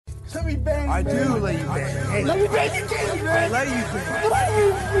Let me bang, I man. Do let you bang. Hey, let me bang you, man. I let you bang.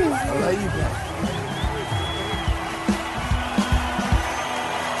 I let you bang.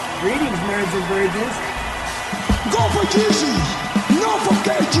 Greetings, marrieds and virgins. Go for Jesus. No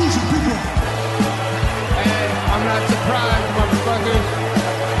forget Jesus, people. Hey, I'm not surprised, motherfuckers.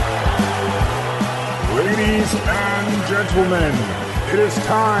 Ladies and gentlemen, it is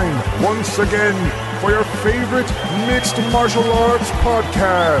time once again for your favorite mixed martial arts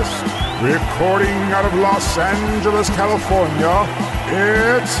podcast. Recording out of Los Angeles, California,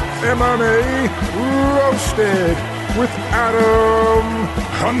 it's MMA Roasted with Adam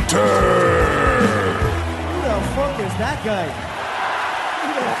Hunter. Who the fuck is that guy? Who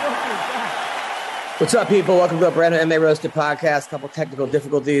the fuck is that? What's up, people? Welcome to a brand new MMA Roasted podcast. Couple technical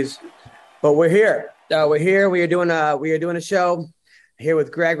difficulties, but we're here. We are doing a show here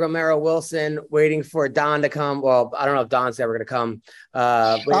with Greg Romero Wilson, waiting for Don to come. Well, I don't know if Don's ever going to come.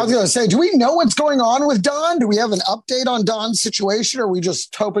 I was going to say, do we know what's going on with Don? Do we have an update on Don's situation, or are we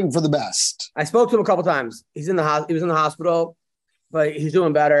just hoping for the best? I spoke to him a couple times. He was in the hospital, but he's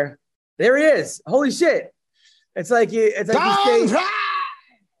doing better. There he is. Holy shit! It's like you say,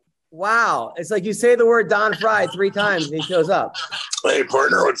 wow. It's like you say the word Don Fry 3 times and he shows up. Hey,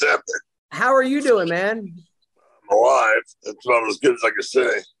 partner, what's happening? How are you doing, man? Alive. That's about as good as I can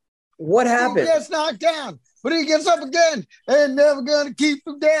say. What happened? He gets knocked down, but he gets up again. Ain't never gonna keep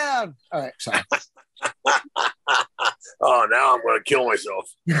him down. All right, sorry. Oh, now I'm gonna kill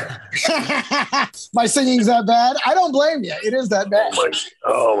myself. My singing's that bad? I don't blame you. It is that bad.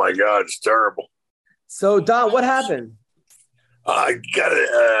 Oh my God, it's terrible. So, Don, what happened? I got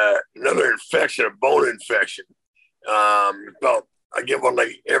another infection, a bone infection. I get one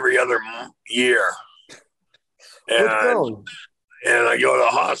like every other year. And I go to the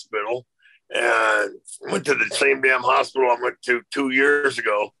hospital, and went to the same damn hospital I went to 2 years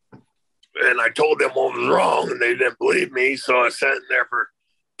ago. And I told them what was wrong, and they didn't believe me. So I sat in there for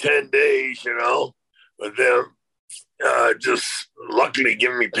 10 days, with them just luckily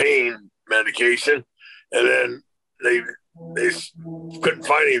giving me pain medication. And then they couldn't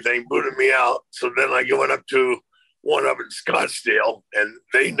find anything, booted me out. So then I went up to one up in Scottsdale, and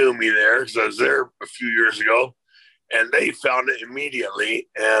they knew me there because I was there a few years ago. And they found it immediately,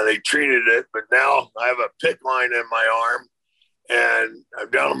 and they treated it. But now I have a pit line in my arm, and I'm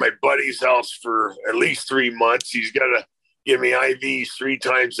down at my buddy's house for at least 3 months. He's got to give me IVs 3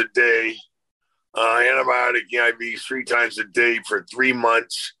 times a day, antibiotic IVs 3 times a day for 3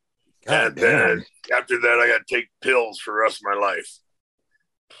 months. And then after that, I got to take pills for the rest of my life.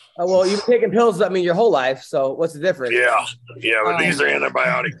 Well, you've been taking pills, your whole life. So what's the difference? Yeah, but these are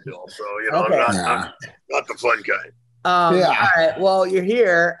antibiotic pills. So, okay. I'm not the fun kind. All right. Well, you're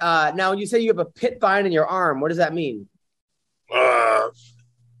here. Now, when you say you have a pit vine in your arm, what does that mean?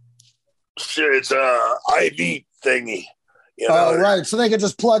 It's a IV thingy. Right. So they can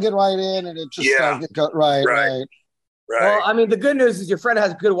just plug it right in, and it just right. Well, the good news is your friend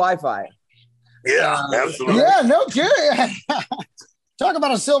has good Wi-Fi. Yeah, absolutely. Yeah, no kidding. Talk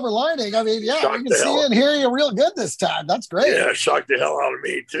about a silver lining. I can see and hear you real good this time. That's great. Yeah, shocked the hell out of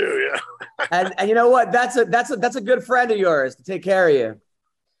me too. Yeah. and you know what? That's a good friend of yours to take care of you.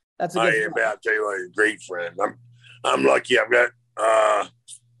 That's a good friend. I'll tell you what, he's a great friend. I'm lucky. I've got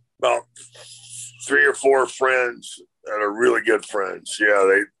about 3 or 4 friends that are really good friends.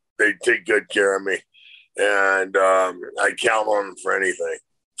 Yeah, they take good care of me, and I count on them for anything.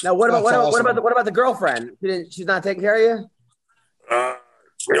 Now, what about the girlfriend? She's not taking care of you?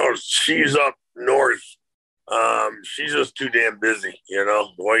 She's up north. She's just too damn busy,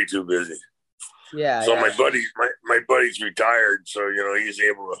 way too busy. Yeah. So my buddy's retired. So, he's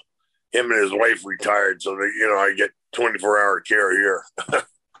able to, him and his wife retired. So that, I get 24-hour care here.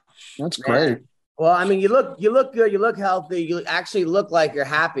 That's great. Well, you look good. You look healthy. You actually look like you're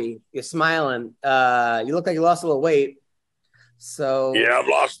happy. You're smiling. You look like you lost a little weight. So yeah, I've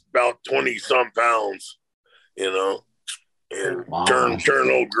lost about 20 some pounds, and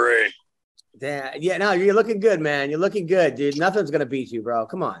turn old gray. Damn. Yeah, no, you're looking good, man. You're looking good, dude. Nothing's gonna beat you, bro.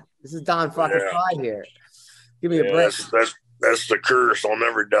 Come on. This is Don fucking Fry here. Give me a break. That's the curse. I'll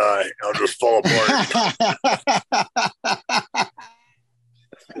never die. I'll just fall apart.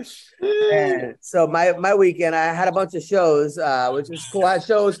 And so my weekend, I had a bunch of shows, which was cool. I had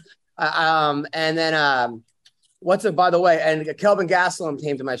shows, and then by the way, and Kelvin Gastelum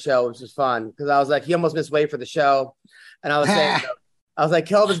came to my show, which was fun because I was like, he almost missed weight for the show. And I was saying, I was like,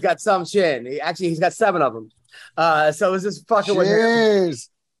 Kelvin's got some chin. He's got 7 of them. So it was just fucking with him.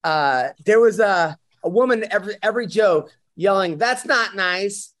 There was a woman every joke yelling, "That's not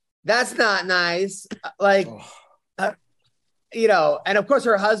nice. That's not nice." and of course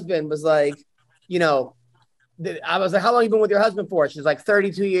her husband was like, I was like, how long you been with your husband for? She's like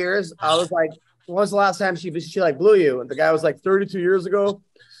 32 years. I was like, when was the last time she like blew you? And the guy was like 32 years ago.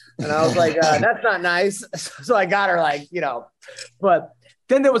 And I was like, that's not nice. So I got her like, but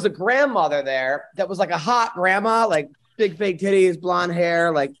then there was a grandmother there that was like a hot grandma, like big fake titties, blonde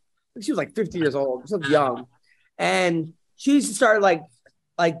hair. Like she was like 50 years old, so young. And she started like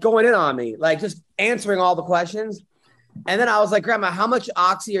going in on me, like just answering all the questions. And then I was like, Grandma, how much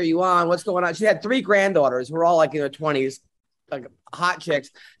oxy are you on? What's going on? She had 3 granddaughters who were all like in their 20s, like hot chicks.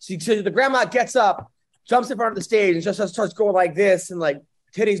 So the grandma gets up, jumps in front of the stage and just starts going like this and like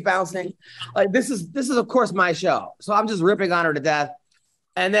titties bouncing. Like this is of course my show. So I'm just ripping on her to death.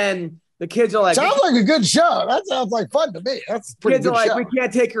 And then the kids are like, sounds like a good show. That sounds like fun to me. That's pretty kids good are like, show. we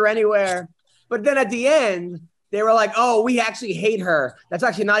can't take her anywhere. But then at the end, they were like, oh, we actually hate her. That's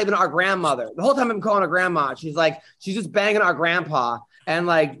actually not even our grandmother. The whole time I'm calling her grandma. She's like, she's just banging our grandpa. And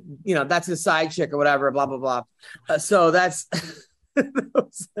like, that's his side chick or whatever, blah, blah, blah. So that's, I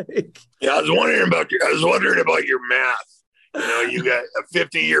was wondering about your math. You got a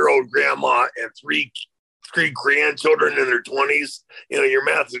 50-year-old grandma and three grandchildren in their 20s. Your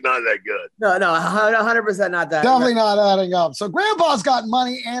math is not that good. No, 100% not that. Definitely not adding up. So grandpa's got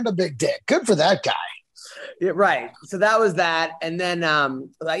money and a big dick. Good for that guy. Yeah, right. So that was that. And then I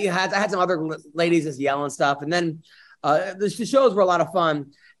had some other ladies just yelling stuff. And then the shows were a lot of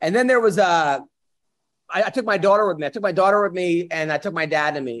fun. And then there was I took my daughter with me. I took my daughter with me and I took my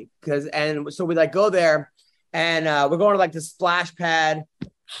dad to me so we like go there and we're going to like this splash pad.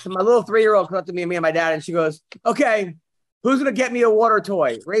 So my little 3-year-old comes up to me and my dad and she goes, okay, who's going to get me a water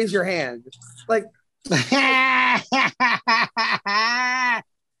toy? Raise your hand. Like,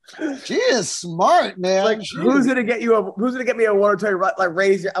 she is smart, man. Like, who's gonna get me a water toy? Like,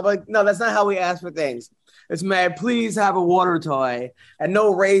 raise your. I'm like, no, that's not how we ask for things. It's, may I please have a water toy, and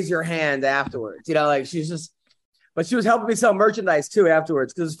no, raise your hand afterwards. Like she's just, but she was helping me sell merchandise too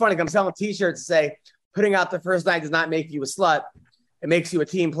afterwards because it's funny. I'm selling T-shirts to say, putting out the first night does not make you a slut. It makes you a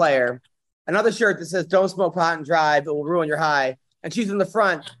team player. Another shirt that says, don't smoke pot and drive. It will ruin your high. And she's in the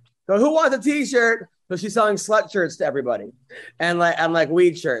front. So who wants a T-shirt? So she's selling slut shirts to everybody, and like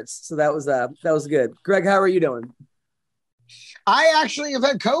weed shirts. So that was good. Greg, how are you doing? I actually have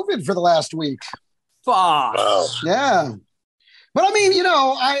had COVID for the last week. Fuck. Wow. Yeah, but I mean,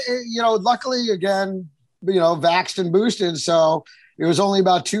 luckily again, vaxxed and boosted, so it was only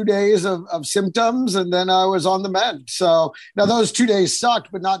about 2 days of symptoms, and then I was on the mend. So now those 2 days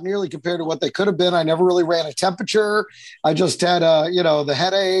sucked, but not nearly compared to what they could have been. I never really ran a temperature. I just had the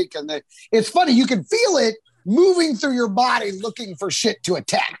headache, and it's funny. You can feel it moving through your body, looking for shit to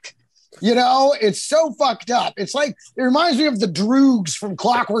attack. It's so fucked up. It's like, it reminds me of the Droogs from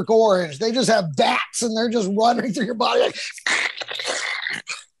Clockwork Orange. They just have bats and they're just running through your body. Like,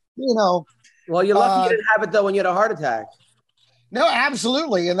 Well, you're lucky you didn't have it though when you had a heart attack. No,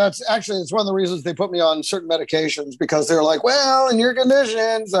 absolutely. And it's one of the reasons they put me on certain medications, because they're like, well, in your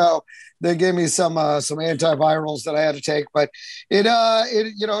condition. So they gave me some antivirals that I had to take, but it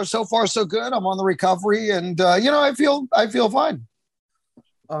so far so good. I'm on the recovery and I feel fine.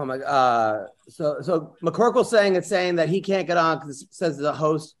 Oh my God. So McCorkle's saying that he can't get on because it says the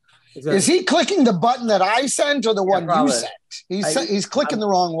host. Is he clicking the button that I sent or the one you sent? He's clicking the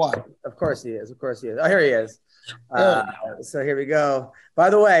wrong one. Of course he is. Oh, here he is. So here we go.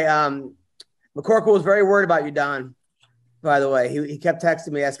 By the way, McCorkle was very worried about you, Don. By the way, he kept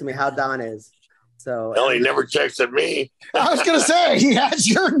texting me, asking me how Don is. So no, he never texted me. I was gonna say he has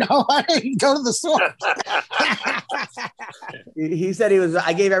your no. I didn't go to the source. He said he was.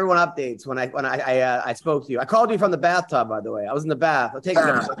 I gave everyone updates when I spoke to you. I called you from the bathtub, by the way. I was in the bath. I'll take a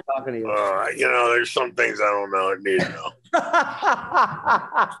minute talking to you. There's some things I don't know. I need to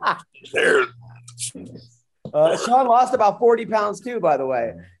know. Sean lost about 40 pounds too, by the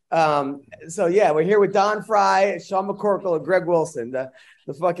way. So yeah, we're here with Don Fry, Sean McCorkle, and Greg Wilson. The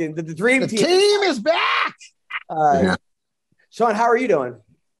dream team. The team is back. Yeah. Sean, how are you doing?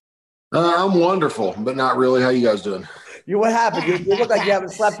 I'm wonderful, but not really. How you guys doing? What happened? You look like you haven't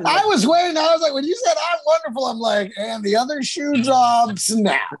slept in I was waiting. I was like, when you said I'm wonderful, I'm like, and the other shoe drops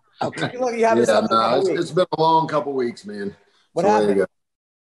now. Okay. You look like you haven't slept in it's been a long couple weeks, man. What happened?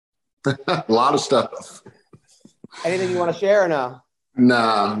 A lot of stuff. Anything you want to share or no?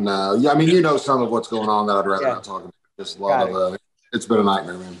 No. Yeah, I mean, some of what's going on that I'd rather not talk about. Just a lot of it's been a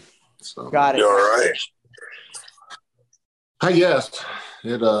nightmare, man. So got it. You all right? I guess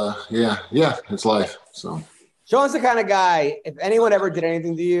it's life. So Sean's the kind of guy, if anyone ever did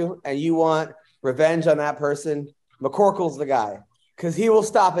anything to you and you want revenge on that person, McCorkle's the guy, because he will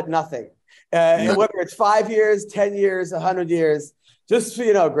stop at nothing. Whether it's 5 years, 10 years, 100 years, just so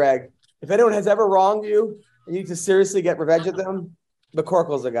you know, Greg, if anyone has ever wronged you and you need to seriously get revenge at them,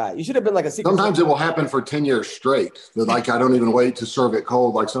 McCorkle's the guy. You should have been like a secret. Sometimes it will happen for 10 years straight. Like, I don't even wait to serve it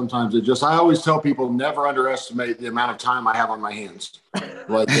cold. Like, sometimes I always tell people never underestimate the amount of time I have on my hands.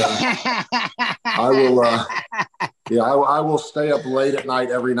 Like, I will stay up late at night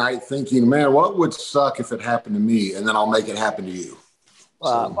every night thinking, man, what would suck if it happened to me? And then I'll make it happen to you.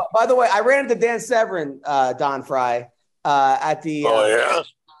 By the way, I ran into Dan Severin, Don Fry, at the. Oh, yeah?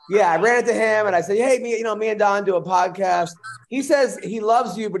 Yeah, I ran into him and I said, hey, me and Don do a podcast. He says he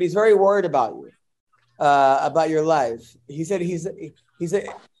loves you, but he's very worried about you, about your life. He said,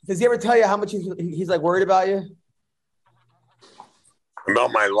 does he ever tell you how much he's like worried about you?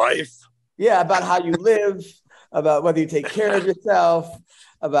 About my life? Yeah, about how you live, about whether you take care of yourself,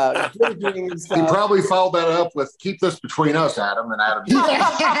 about drinking and stuff. He probably followed that up with, keep this between us, Adam, and Adam.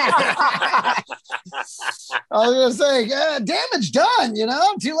 I was going to say, damage done,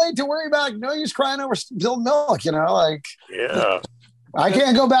 too late to worry about, no use crying over spilled milk, like. Yeah. I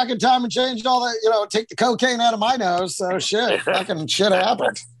can't go back in time and change all that, take the cocaine out of my nose. So shit, fucking shit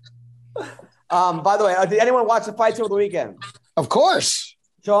happened. By the way, did anyone watch the fights over the weekend? Of course.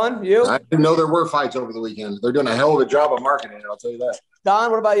 Sean, you? I didn't know there were fights over the weekend. They're doing a hell of a job of marketing it, I'll tell you that.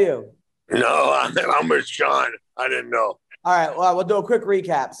 Don, what about you? No, I'm with Sean. I didn't know. All right, well, we'll do a quick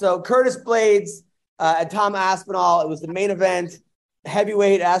recap. So Curtis Blades and Tom Aspinall, it was the main event.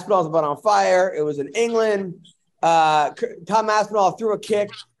 Heavyweight, Aspinall's about on fire. It was in England. Tom Aspinall threw a kick,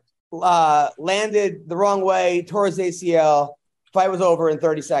 landed the wrong way, tore his ACL. Fight was over in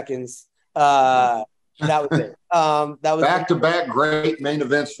 30 seconds. That was it. That was back-to-back great main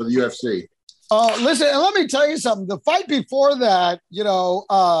events for the UFC. Listen, let me tell you something. The fight before that,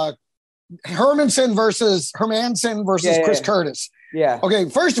 Hermanson versus Chris Curtis. Yeah. Okay.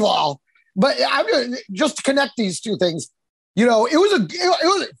 First of all, but I'm gonna just to connect these two things. It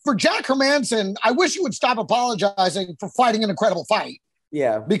was for Jack Hermanson. I wish he would stop apologizing for fighting an incredible fight.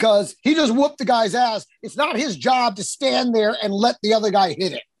 Yeah. Because he just whooped the guy's ass. It's not his job to stand there and let the other guy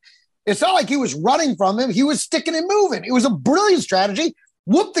hit it. It's not like he was running from him. He was sticking and moving. It was a brilliant strategy.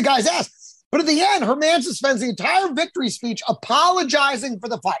 Whoop the guy's ass. But at the end, Hermanson spends the entire victory speech apologizing for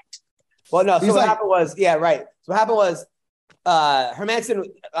the fight. Well, no. So what happened was, yeah, right. So what happened was Hermanson,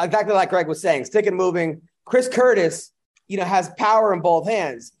 exactly like Greg was saying, stick and moving. Chris Curtis, has power in both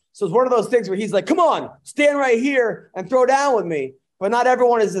hands. So it's one of those things where he's like, come on, stand right here and throw down with me. But not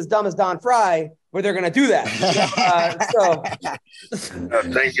everyone is as dumb as Don Fry, where they're going to do that.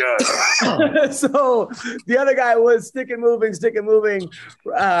 Thank God. So the other guy was stick and moving,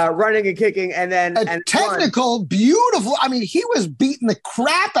 running and kicking, and then technical, beautiful. I mean, he was beating the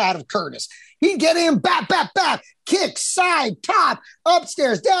crap out of Curtis. He'd get in, back, kick, side, top,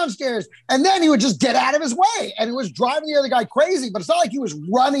 upstairs, downstairs, and then he would just get out of his way. And it was driving the other guy crazy, but it's not like he was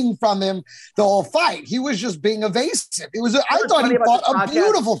running from him the whole fight. He was just being evasive. I thought he fought a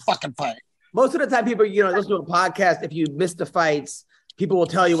beautiful fucking fight. Most of the time, people, listen to a podcast. If you miss the fights, people will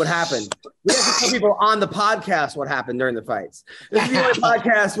tell you what happened. We have to tell people on the podcast what happened during the fights. This is the only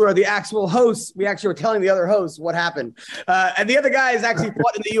podcast where the actual hosts, we actually were telling the other hosts what happened. And the other guys actually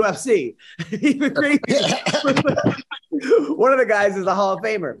fought in the UFC. One of the guys is a Hall of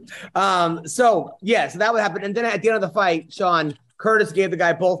Famer. So that would happen. And then at the end of the fight, Sean, Curtis gave the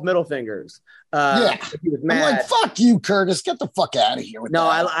guy both middle fingers. He was mad. I'm like, fuck you, Curtis. Get the fuck out of here with that.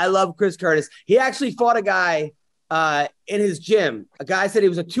 I love Chris Curtis. He actually fought a guy in his gym. A guy said he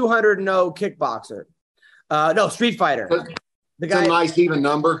was a 200-0 kickboxer. No, street fighter. The guy, it's a nice even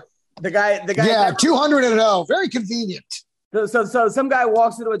number. The guy. Yeah, 200-0. Very convenient. So some guy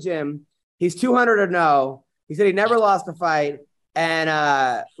walks into a gym. He's 200-0. He said he never lost a fight.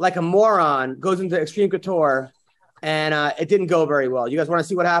 And like a moron, goes into Extreme Couture. And it didn't go very well. You guys want to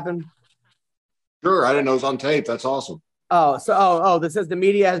see what happened? Sure. I didn't know it was on tape. That's awesome. This says the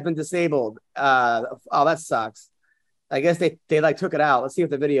media has been disabled. That sucks. I guess they took it out. Let's see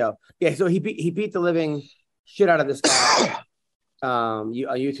if the video. Yeah, so he beat the living shit out of this guy on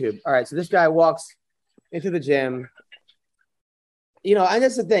YouTube. All right, so this guy walks into the gym. And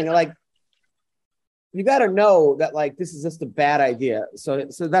that's the thing, you got to know that this is just a bad idea. So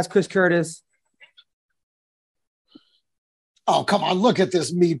that's Chris Curtis. Oh, come on. Look at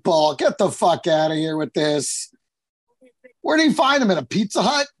this meatball. Get the fuck out of here with this. Where did he find him? In a Pizza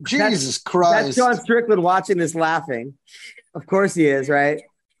Hut? Jesus Christ. That's John Strickland watching this laughing. Of course he is, right?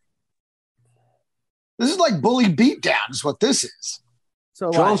 This is like bully beatdown is what this is.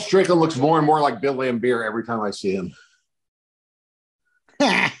 So John Strickland looks more and more like Bill Laimbeer every time I see him.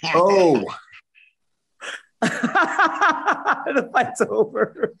 Oh. The fight's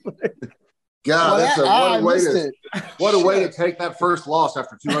over. God, that's what a way to Shit. take that first loss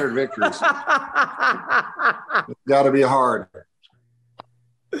after 200 victories. Got to be hard.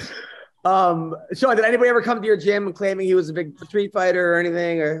 Sean, did anybody ever come to your gym and claiming he was a big street fighter or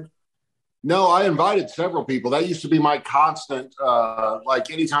anything? Or No, I invited several people. That used to be my constant.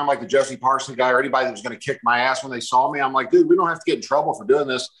 Like anytime, like the Jesse Parson guy or anybody that was going to kick my ass when they saw me, I'm like, dude, we don't have to get in trouble for doing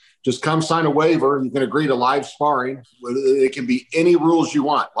this. Just come sign a waiver. You can agree to live sparring. It can be any rules you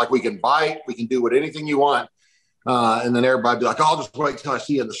want. Like we can bite, we can do anything you want. And then everybody be like, oh, I'll just wait till I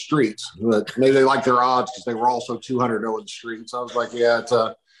see you in the streets. But maybe they like their odds because they were also 200-0 in the streets. I was like, yeah, it's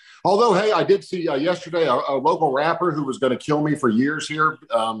although, hey, I did see yesterday a local rapper who was going to kill me for years here.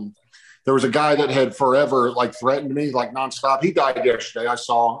 There was a guy that had forever like threatened me like nonstop. He died yesterday. I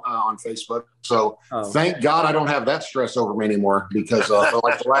saw on Facebook. So thank God I don't have that stress over me anymore because for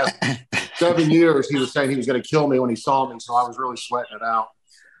like the last 7 years, he was saying he was going to kill me when he saw me. So I was really sweating it out.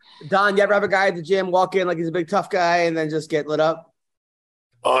 Don, you ever have a guy at the gym walk in like he's a big tough guy and then just get lit up?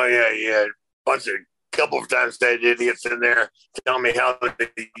 Oh yeah. Couple of times that idiots in there telling me how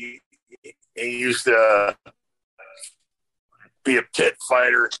he used to be a pit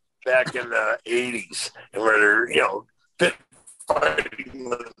fighter back in the 80s and where pit fighting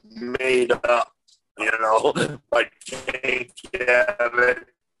was made up, by Tank Abbott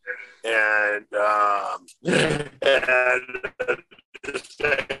and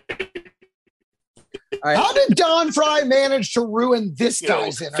Right. How did Don Fry manage to ruin this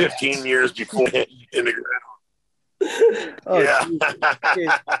guy's internet? 15 years before in the ground. Yeah.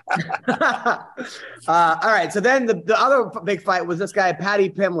 All right. So then the other big fight was this guy, Patty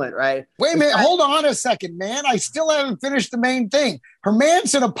Pimblett, right? Wait a minute. Hold on a second, man. I still haven't finished the main thing.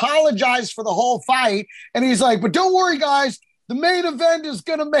 Hermanson apologized for the whole fight. And he's like, but don't worry, guys. The main event is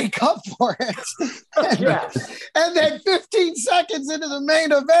going to make up for it. And then 15 seconds into the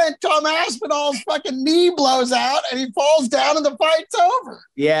main event, Tom Aspinall's fucking knee blows out and he falls down and the fight's over.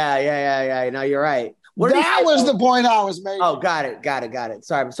 Yeah. No, you're right. That was the point I was making. Oh, got it.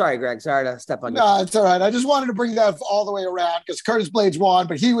 Sorry, Greg. Sorry to step on you. No, it's all right. I just wanted to bring that all the way around because Curtis Blades won,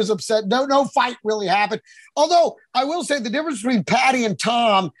 but he was upset. No fight really happened. Although I will say the difference between Patty and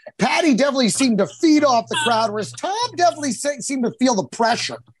Tom, Patty definitely seemed to feed off the crowd, whereas Tom definitely seemed to feel the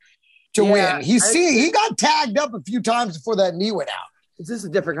pressure to win. He got tagged up a few times before that knee went out. It's just a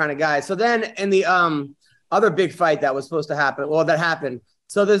different kind of guy. So then in the other big fight that was supposed to happen, that happened.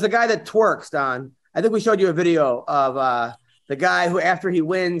 So there's a guy that twerks, Don. I think we showed you a video of the guy who, after he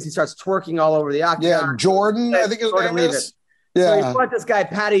wins, he starts twerking all over the octagon. Yeah, Jordan, I think his name is. Yeah. So he fought this guy,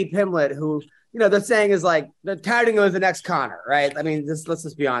 Patty Pimblett, who, they're saying is like, they're touting him as the next Conor, right? I mean, let's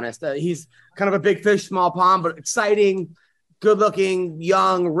just be honest. He's kind of a big fish, small pond, but exciting, good looking,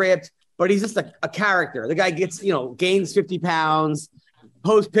 young, ripped, but he's just a character. The guy gets, gains 50 pounds.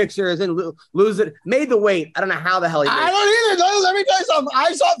 Post pictures and lose it. Made the weight. I don't know how the hell he made it. I don't either. Let me tell you something.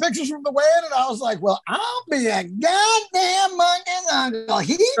 I saw pictures from the weigh-in and I was like, well, I'll be a goddamn monkey's uncle.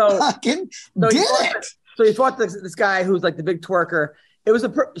 He fucking did it. So he fought this guy who's like the big twerker. It was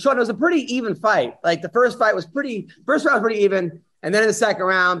a pretty even fight. Like the first round was pretty even. And then in the second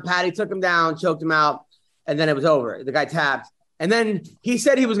round, Patty took him down, choked him out, and then it was over. The guy tapped. And then he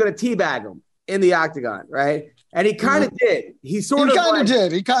said he was going to teabag him in the octagon, right? And he kind of did. He kind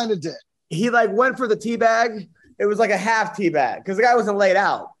of did. He like went for the teabag. It was like a half teabag because the guy wasn't laid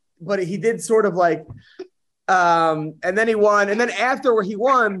out, but he did sort of like, and then he won. And then after he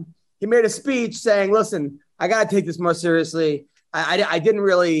won, he made a speech saying, listen, I got to take this more seriously. I didn't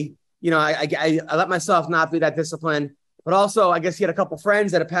really, I let myself not be that disciplined, but also I guess he had a couple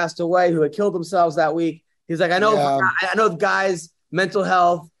friends that had passed away who had killed themselves that week. He's like, I know guys, mental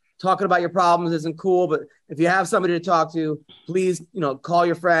health, talking about your problems isn't cool, but if you have somebody to talk to, please, call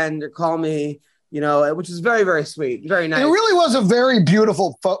your friend or call me, which is very, very sweet. Very nice. It really was a very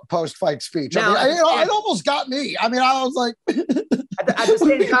beautiful post-fight speech. Now, it almost got me. I mean, I was like, at the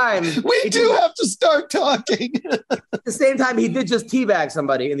same time, we do have to start talking. At the same time, he did just teabag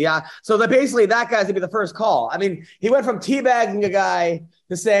somebody in the so that basically that guy's gonna be the first call. I mean, he went from teabagging a guy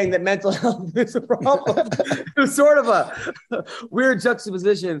to saying that mental health is a problem. It was sort of a weird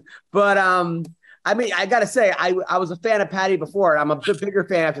juxtaposition, but I mean, I gotta say, I was a fan of Patty before. I'm a bigger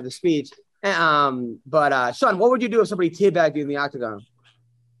fan after the speech. But Sean, what would you do if somebody teabagged you in the octagon?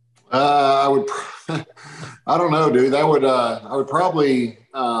 I would. I don't know, dude. I would probably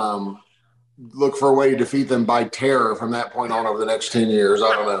look for a way to defeat them by terror from that point on over the next 10 years.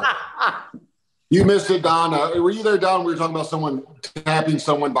 I don't know. You missed it, Don. Were you there, Don? We were talking about someone tapping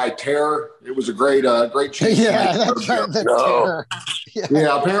someone by terror. It was a great chance. Yeah, that's right. Terror.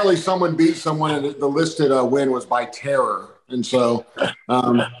 Yeah, apparently someone beat someone, and the listed win was by terror. And so,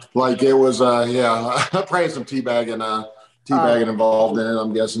 like it was, probably some teabagging involved in it,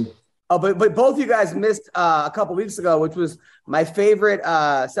 I'm guessing. Oh, but both you guys missed a couple weeks ago, which was my favorite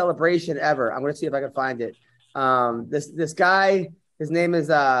celebration ever. I'm going to see if I can find it. This guy, his name is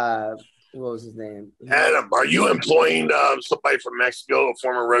what was his name? Adam, are you employing somebody from Mexico, a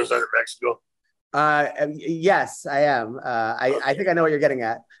former resident of Mexico? Yes, I am. I think I know what you're getting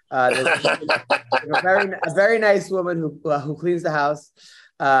at. A very nice woman who cleans the house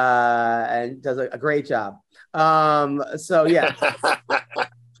and does a great job. So yeah.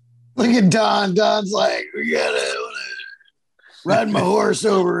 Look at Don. Don's like, we gotta ride my horse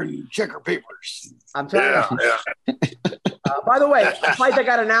over and check our papers. I'm trying. By the way, the fight that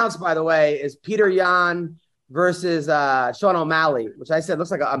got announced, by the way, is Peter Yan versus Sean O'Malley, which I said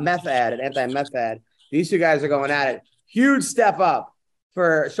looks like a meth ad, an anti-meth ad. These two guys are going at it. Huge step up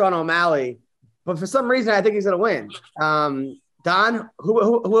for Sean O'Malley, but for some reason, I think he's going to win. Don,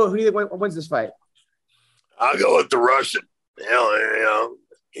 who do you think wins this fight? I'll go with the Russian.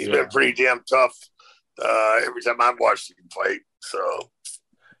 He's been pretty damn tough every time I've watched him fight. So,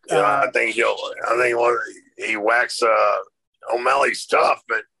 I think he whacks O'Malley's tough,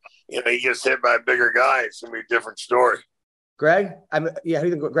 but he gets hit by a bigger guy. It's gonna be a different story. Greg, who do you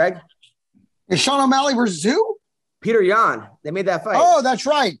think? Greg, is Sean O'Malley versus who? Peter Yan. They made that fight. Oh, that's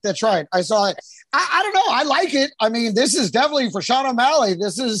right. I saw it. I don't know. I like it. I mean, this is definitely for Sean O'Malley.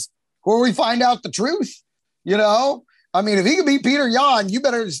 This is where we find out the truth. I mean, if he can beat Peter Yan, you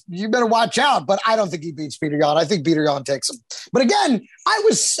better watch out. But I don't think he beats Peter Yan. I think Peter Yan takes him. But again,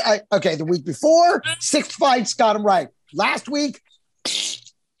 the week before, 6 fights got him right. Last week,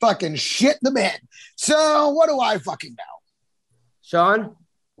 fucking shit the bed. So what do I fucking know? Sean?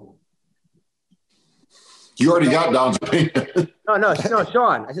 You already got Don's opinion. No,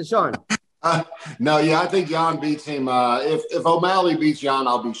 Sean. I said Sean. I think Yan beats him. If O'Malley beats Yan,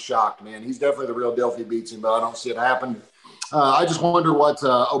 I'll be shocked, man. He's definitely the real deal if he beats him, but I don't see it happen. I just wonder what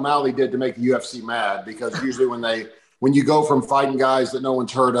O'Malley did to make the UFC mad, because usually when you go from fighting guys that no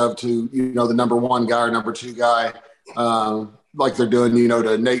one's heard of to, the number one guy or number two guy, like they're doing,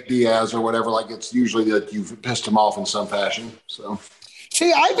 to Nate Diaz or whatever, like it's usually that you've pissed him off in some fashion. So.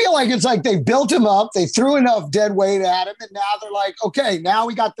 See, I feel like it's like they built him up. They threw enough dead weight at him. And now they're like, okay, now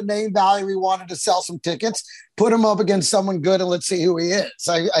we got the name value. We wanted to sell some tickets, put him up against someone good, and let's see who he is.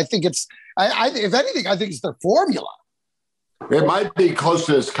 I think if anything, I think it's their formula. It might be close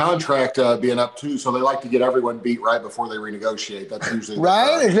to his contract being up too. So they like to get everyone beat right before they renegotiate. That's usually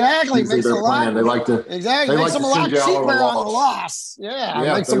right. Exactly. Makes a lot. They like to exactly makes them a lot cheaper on the loss.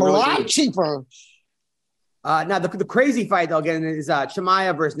 Yeah, makes them a lot cheaper. Now the crazy fight though again is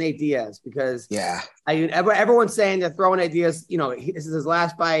Chimaev versus Nate Diaz, because everyone's saying they're throwing Nate Diaz. This is his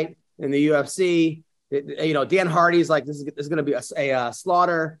last fight in the UFC. Dan Hardy's like this is going to be a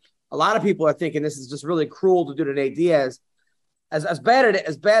slaughter. A lot of people are thinking this is just really cruel to do to Nate Diaz. As bad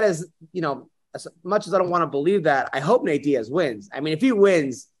as as much as I don't want to believe that, I hope Nate Diaz wins. I mean, if he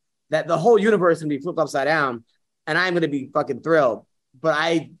wins, that the whole universe is going to be flipped upside down, and I'm going to be fucking thrilled. But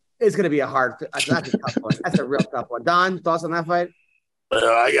it's going to be that's a tough one. That's a real tough one. Don, thoughts on that fight?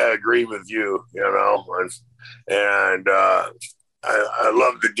 I got to agree with you, and I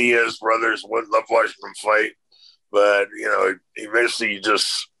love the Diaz brothers. Love watching them fight, but eventually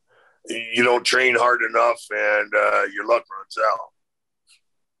you don't train hard enough, and your luck runs out.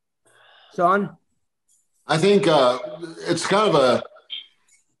 Sean, I think it's kind of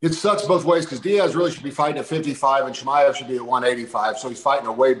it sucks both ways, because Diaz really should be fighting at 55 and Chimaev should be at 185. So he's fighting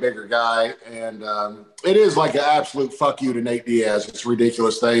a way bigger guy. And it is like an absolute fuck you to Nate Diaz. It's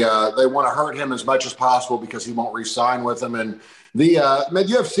ridiculous. They want to hurt him as much as possible because he won't re-sign with them. And the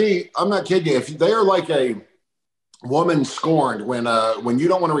UFC, I'm not kidding you, if they are like a woman scorned when you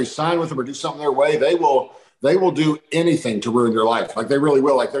don't want to re-sign with them or do something their way, they will do anything to ruin your life. Like they really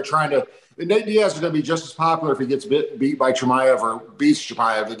will. Like they're trying to. Nate Diaz is going to be just as popular if he gets beat by Chimaev or beats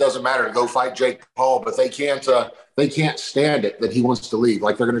Chimaev. It doesn't matter to go fight Jake Paul, but they can't stand it that he wants to leave.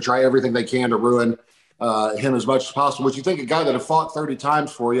 Like they're going to try everything they can to ruin him as much as possible. Which you think a guy that have fought 30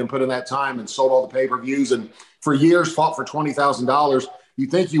 times for you and put in that time and sold all the pay-per-views and for years fought for $20,000, you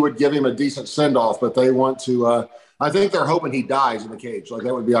think you would give him a decent send-off, but they want to. I think they're hoping he dies in the cage. Like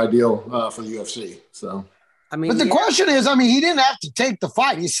that would be ideal for the UFC. So. But the question is, he didn't have to take the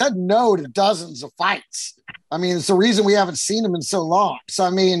fight. He said no to dozens of fights. It's the reason we haven't seen him in so long. So,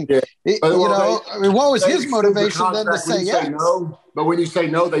 what was his motivation then to say yes? No, but when you say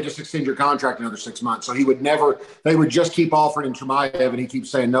no, they just extend your contract another 6 months. So they would just keep offering him Chimaev, and he keeps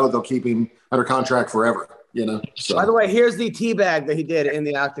saying no, they'll keep him under contract forever, So. By the way, here's the teabag that he did in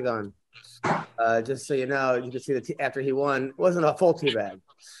the octagon. Just so you know, you can see after he won, it wasn't a full teabag.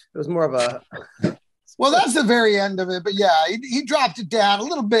 It was more of a. Well, that's the very end of it. But yeah, he dropped it down a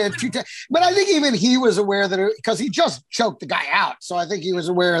little bit. But I think even he was aware that because he just choked the guy out. So I think he was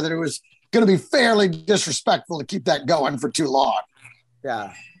aware that it was going to be fairly disrespectful to keep that going for too long.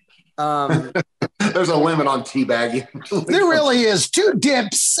 Yeah. There's a limit on teabagging. There really is. 2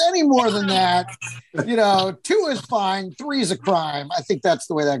 dips, any more than that. 2 is fine. 3 is a crime. I think that's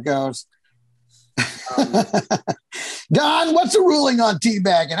the way that goes. Don, what's the ruling on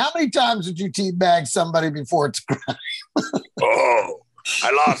teabagging? How many times would you teabag somebody before it's a crime? Oh,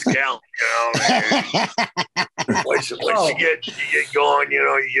 I lost count. Once you get going,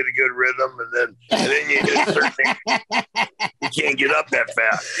 you get a good rhythm, and then you hit certain. You can't get up that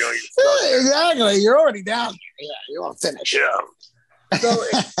fast. Exactly. You're already down. Yeah, you want to finish. Yeah. So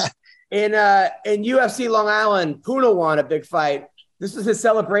in UFC Long Island, Puna won a big fight. This was his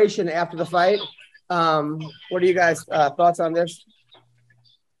celebration after the fight. What are you guys' thoughts on this?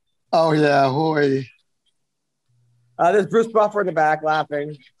 Oh yeah, boy. There's Bruce Buffer in the back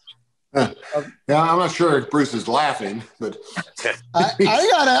laughing. Yeah, I'm not sure if Bruce is laughing, but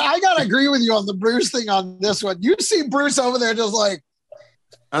I gotta agree with you on the Bruce thing on this one. You see Bruce over there just like.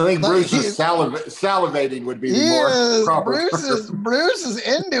 I think Bruce is salivating would be the more proper. Bruce is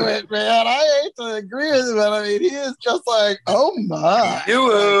into it, man. I hate to agree with him, but I mean, he is just like, oh my.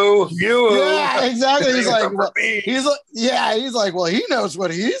 You. Yeah, exactly. He's like, well, he knows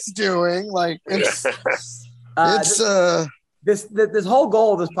what he's doing. Like this whole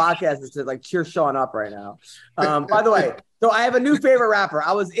goal of this podcast is to like cheer Sean up right now. By the way, so I have a new favorite rapper.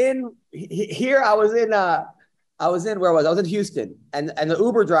 I was in where was I? I was in Houston, and the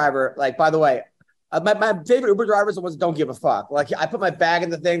Uber driver, like, by the way, my favorite Uber drivers are the ones that don't give a fuck. Like, I put my bag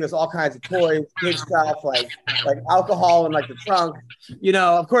in the thing. There's all kinds of toys, kid stuff, like alcohol in like the trunk.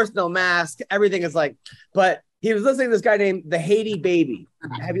 Of course, no mask. Everything is like. But he was listening to this guy named the Haiti Baby.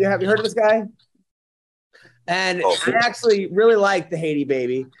 Have you heard of this guy? And I actually really liked the Haiti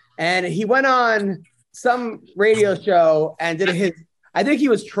Baby. And he went on some radio show and did his. I think he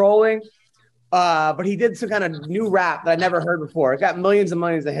was trolling. But he did some kind of new rap that I never heard before. It got millions and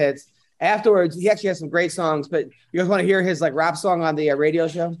millions of hits. Afterwards, he actually has some great songs. But you guys want to hear his like rap song on the radio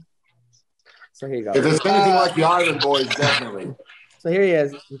show? So here you go. If it's anything like the Island Boys, definitely. So here he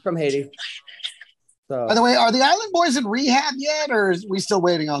is. He's from Haiti. So, by the way, are the Island Boys in rehab yet, or is we still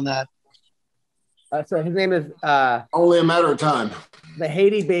waiting on that? So his name is only a matter of time. The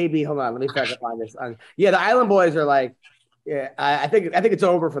Haiti Baby. Hold on, let me try to find this. Yeah, the Island Boys are like. Yeah, I think it's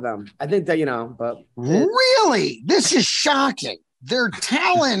over for them. I think that but really, this is shocking. Their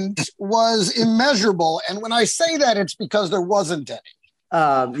talent was immeasurable, and when I say that, it's because there wasn't any.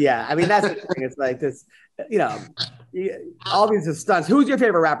 Yeah, I mean that's the thing. It's like this, all these are stunts. Who's your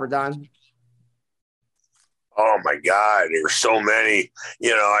favorite rapper, Don? Oh my God, there's so many.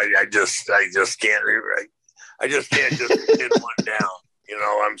 I just can't. I just can't hit one down.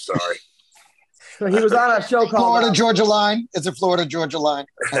 I'm sorry. So he was on a show called Florida Georgia Line. It's a Florida Georgia Line.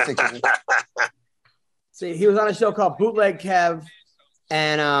 I think it is. See, he was on a show called Bootleg Kev,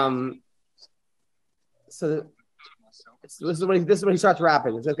 and so this is when he starts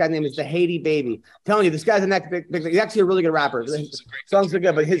rapping. This guy named is the Haiti Baby. I'm telling you, this guy's a big. He's actually a really good rapper. His songs are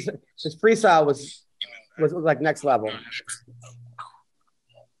good, but his freestyle was like next level.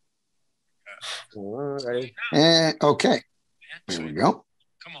 Ready? Okay. Here we go.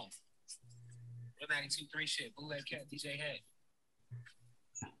 92.3 shit. Bootleg Cat, DJ Head.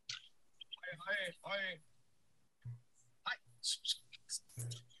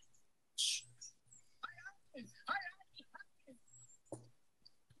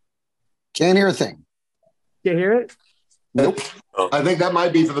 Can't hear a thing. Can't hear it? Nope. I think that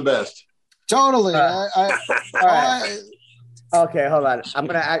might be for the best. Totally. All right. Okay, hold on. I'm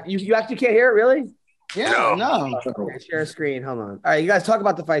gonna. You actually can't hear it, really? Yeah, no. Okay, share a screen. Hold on. All right, you guys talk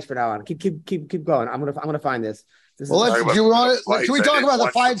about the fights for now on. Keep going. I'm gonna find this. Can we talk about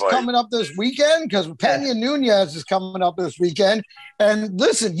the fights coming up this weekend? Because Pena Nunez is coming up this weekend. And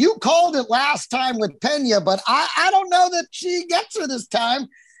listen, you called it last time with Pena, but I don't know that she gets her this time.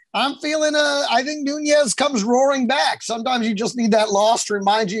 I'm feeling I think Nunez comes roaring back. Sometimes you just need that loss to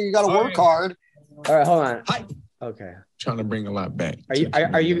remind you got to work hard. All right, hold on. Okay. Trying to bring a lot back. Are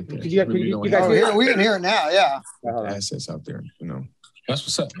you could you guys hear it? We can hear it now, yeah. Assets out there, That's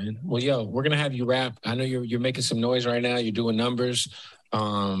what's up, man. Well, yo, we're gonna have you rap. I know you're making some noise right now. You're doing numbers.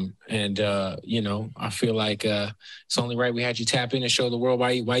 I feel like it's only right we had you tap in and show the world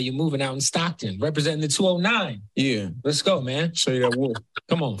why you moving out in Stockton, representing the 209. Yeah. Let's go, man. Show you that wolf.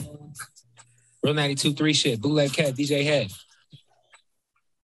 Come on. Real 92.3 shit. Bootleg Cat, DJ Head.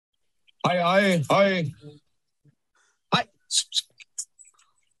 Hi.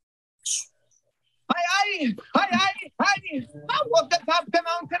 I walked up the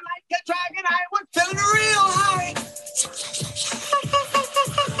mountain like a dragon. I was feeling real high.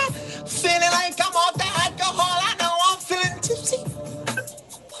 Feeling like I'm off the alcohol. I know I'm feeling tipsy.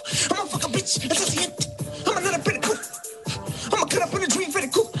 I'm a fucking bitch. That's a hint. I'm a little bit cool. I'm gonna cut up in a dream pretty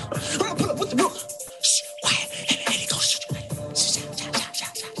cool. I'm gonna pull up with the brook. Shh, quiet. And he goes,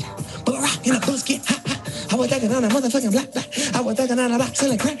 pull a rock and a bullets get hot. I was thinking on a motherfucking black. I was thinking on a box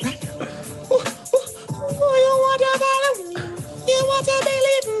selling crack. You want to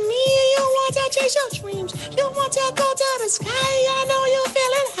believe in me, you want to chase your dreams, you want to go to the sky, I know you're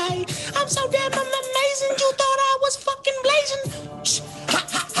feeling high. I'm so damn amazing, you thought I was fucking blazing. Shh. Ha,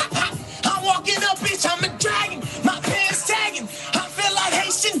 ha, ha, ha. I'm walking up, bitch, I'm a dragon, my pants tagging. I feel like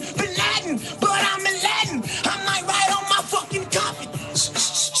Haitian Bin Laden, but I'm in Latin. I'm like right on my fucking carpet.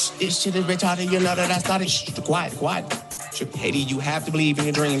 This shit is retarded, you know that I started. Shh, quiet. Haiti, you have to believe in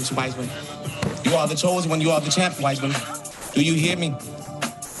your dreams, Wiseman. You are the chosen one, you are the champ, Wiseman. Do you hear me?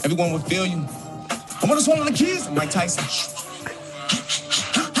 Everyone will feel you. I want to swallow the kids. I'm Mike Tyson.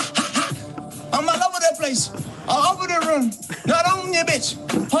 I'm all over that place. All over the room. Not on your bitch.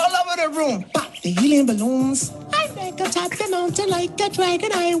 All over the room. Pop the helium balloons. I back atop the mountain like a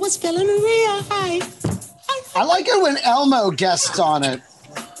dragon. I was feeling real high. I like it when Elmo guests on it.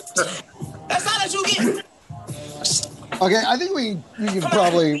 That's all that you get. Okay, I think we can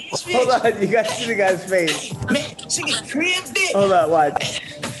probably... Hold on, you guys see the guy's face. Man, she get crib dick. Hold on, watch.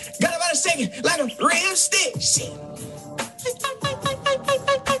 Got about a second, like a real stick. Shit.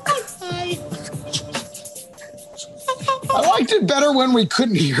 I liked it better when we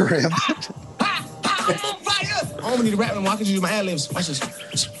couldn't hear him. I'm on fire. I don't need to rap and walk into my ad libs. Watch this.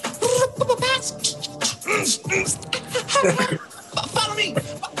 Follow me.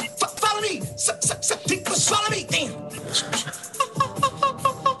 Follow me. Swallow me. Damn.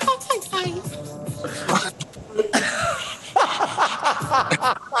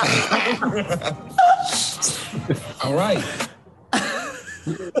 All right.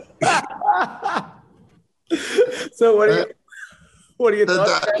 So what are you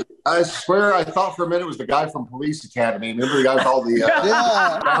thoughts? I swear I thought for a minute it was the guy from Police Academy. Remember the guy with all the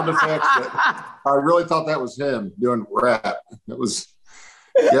sound effects? I really thought that was him doing rap. It was,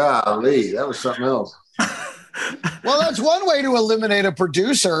 golly, that was something else. Well, that's one way to eliminate a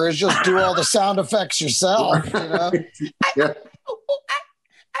producer is just do all the sound effects yourself. You know? Yeah.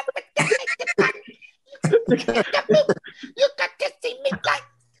 You got to see me like.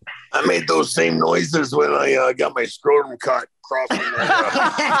 I made those same noises when I got my scrotum cut crossing the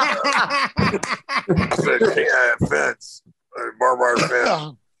fence, barbed wire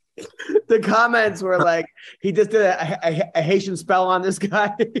fence. The comments were like, he just did a Haitian spell on this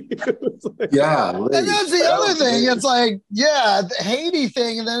guy. Yeah. And that's the other thing. It's like, the Haiti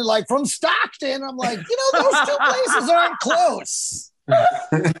thing. And then like from Stockton, I'm like, those two places aren't close.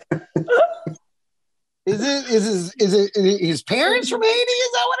 Is it his parents from Haiti?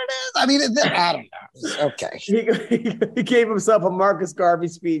 Is that what it is? I mean, I don't know. Okay. He gave himself a Marcus Garvey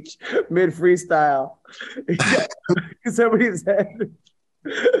speech mid freestyle. Somebody said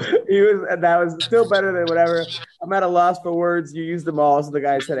that was still better than whatever. I'm at a loss for words. You used them all. So the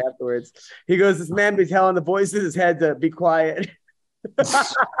guy said afterwards, he goes, "This man be telling the voice in his head to be quiet." My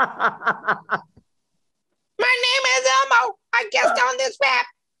name is Elmo. I guessed on this rap.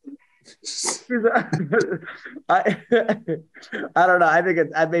 I don't know. I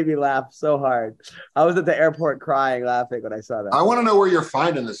think that made me laugh so hard. I was at the airport crying, laughing when I saw that. I want to know where you're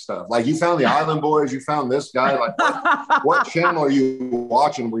finding this stuff. Like you found the Island Boys, you found this guy. Like what channel are you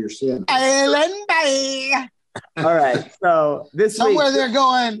watching where you're seeing this? Island Boy. All right. So this somewhere week, they're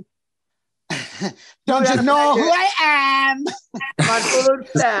going. Don't you know who I am? On food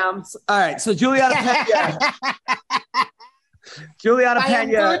stamps. All right. So Juliana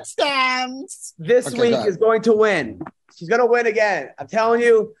Pena this week is going to win. She's going to win again. I'm telling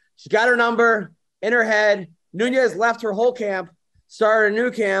you, she got her number in her head. Nunez left her whole camp, started a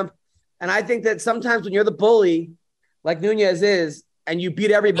new camp. And I think that sometimes when you're the bully, like Nunez is, and you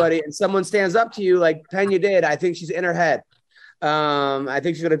beat everybody and someone stands up to you like Pena did, I think she's in her head. I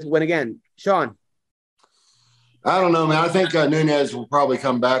think she's going to win again. Sean. I don't know, man. I think Nunez will probably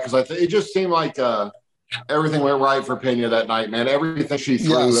come back because it just seemed like everything went right for Pena that night, man. Everything she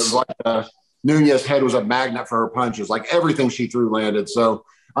threw, it was like Nunez's head was a magnet for her punches. Like everything she threw landed. So,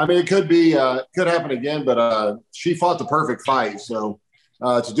 I mean, it could happen again, but she fought the perfect fight. So,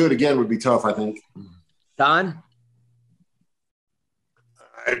 to do it again would be tough, I think. Don?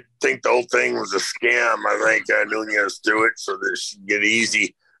 I think the whole thing was a scam. I think Nunez threw it so that she'd get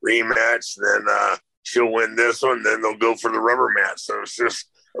easy rematch. Then she'll win this one. Then they'll go for the rubber match. So it's just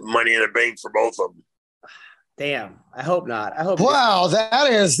money in the bank for both of them. Damn. I hope not. I hope. Wow,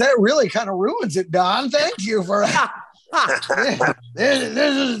 that really kind of ruins it, Don. Thank you for. Yeah.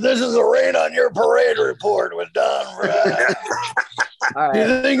 This is a rain on your parade report with Don Fry. All right.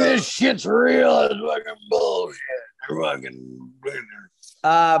 You think this shit's real? It's fucking bullshit. Fucking.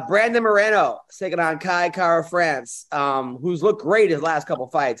 Brandon Moreno taking on Kai Kara France, who's looked great his last couple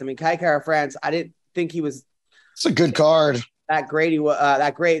fights. I mean, Kai Kara France, I didn't think he was. It's a good card. That great. He was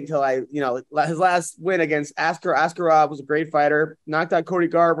that great until his last win against Askarov was a great fighter. Knocked out Cody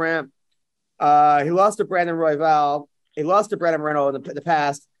Garbrandt. He lost to Brandon Royval. He lost to Brandon Moreno in the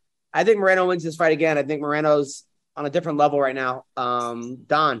past. I think Moreno wins this fight again. I think Moreno's on a different level right now.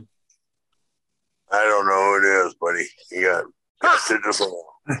 Don. I don't know who it is, buddy. You got to sit this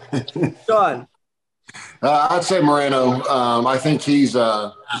one. Don. I'd say Moreno. I think he's,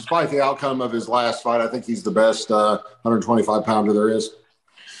 despite the outcome of his last fight, I think he's the best 125-pounder there is.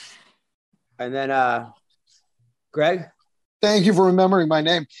 And then Greg? Thank you for remembering my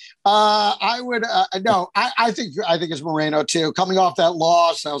name. I would I think it's Moreno too. Coming off that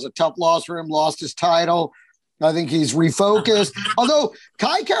loss, that was a tough loss for him. Lost his title. I think he's refocused. Although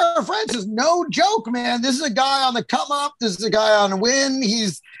Kai Kara France is no joke, man. This is a guy on the come up. This is a guy on the win.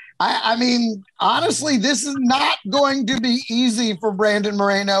 I mean, honestly, this is not going to be easy for Brandon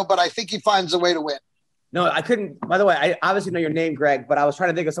Moreno, but I think he finds a way to win. No, I couldn't. By the way, I obviously know your name, Greg, but I was trying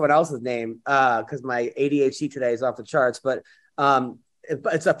to think of someone else's name because my ADHD today is off the charts. But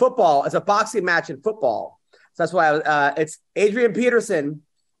it's a boxing match in football. So that's why it's Adrian Peterson.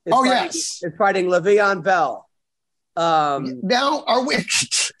 Is fighting Le'Veon Bell. Now, are we?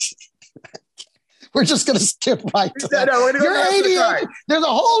 We're just going to skip right to that. No, we're going to go to the rest of the card. There's a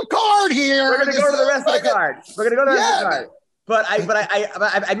whole card here. We're going to go to the rest of the card. We're going to go to the rest of the card. But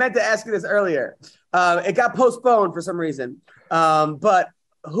I meant to ask you this earlier. It got postponed for some reason. But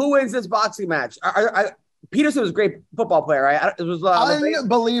who wins this boxing match? Peterson was a great football player, right? It was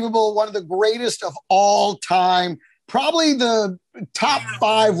unbelievable. One of the greatest of all time. Probably the top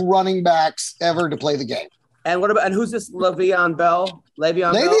 5 running backs ever to play the game. And who's this Le'Veon Bell?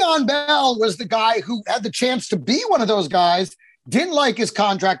 Le'Veon Bell was the guy who had the chance to be one of those guys. Didn't like his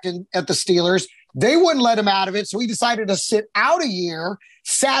contract at the Steelers. They wouldn't let him out of it, so he decided to sit out a year,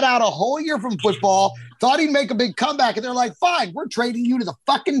 sat out a whole year from football, thought he'd make a big comeback, and they're like, fine, we're trading you to the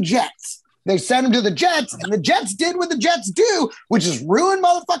fucking Jets. They sent him to the Jets, and the Jets did what the Jets do, which is ruin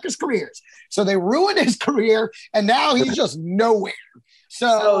motherfuckers' careers. So they ruined his career, and now he's just nowhere.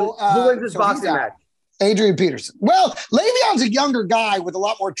 So who wins this boxing match? Adrian Peterson. Well, Le'Veon's a younger guy with a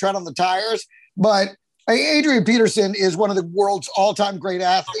lot more tread on the tires, but Adrian Peterson is one of the world's all-time great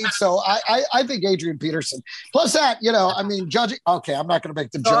athletes. So I think Adrian Peterson. Plus that, judging. Okay, I'm not going to make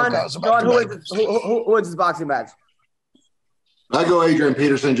the joke. Who wins this boxing match? I go Adrian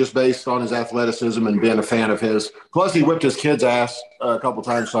Peterson just based on his athleticism and being a fan of his. Plus, he whipped his kid's ass a couple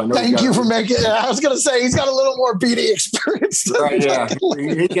times. So I know. Thank you for making it. I was going to say he's got a little more BD experience. Right? Yeah.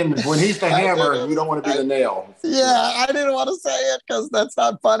 He can. When he's the hammer, you don't want to be the nail. Yeah, I didn't want to say it because that's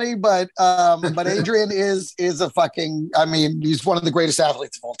not funny. But Adrian is a fucking. I mean, he's one of the greatest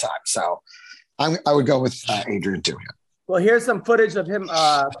athletes of all time. So I would go with Adrian too. Well, here's some footage of him.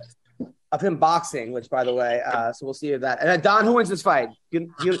 Of him boxing, which, by the way, so we'll see that. And then Don, who wins this fight? Do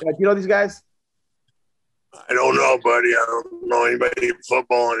you know these guys? I don't know, buddy. I don't know anybody in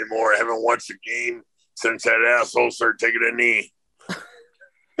football anymore. I haven't watched a game since that asshole started taking a knee.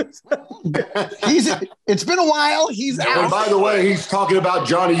 It's been a while. He's out. And by the way, he's talking about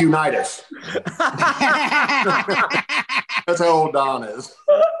Johnny Unitas. That's how old Don is.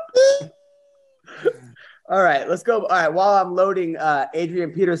 All right, let's go. All right, while I'm loading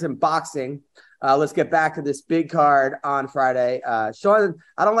Adrian Peterson boxing, let's get back to this big card on Friday. Sean,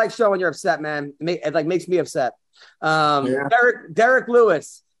 I don't like showing you're upset, man. It makes me upset. Derek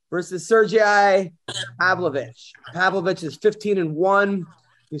Lewis versus Sergey Pavlovich. Pavlovich is 15-1.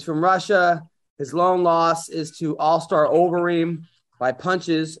 He's from Russia. His lone loss is to All-Star Overeem by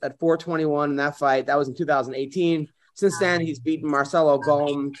punches at 4:21 in that fight. That was in 2018. Since then, he's beaten Marcelo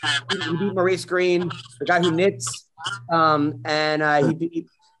Golm. He beat Maurice Green, the guy who knits. And he beat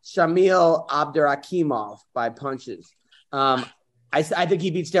Shamil Abdurakhimov by punches. I think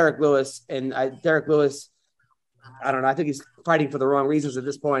he beats Derek Lewis. And Derek Lewis, I don't know. I think he's fighting for the wrong reasons at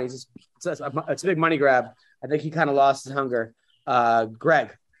this point. It's a big money grab. I think he kind of lost his hunger.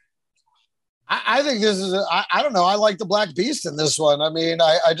 Greg. I think this is I don't know. I like the Black Beast in this one. I mean,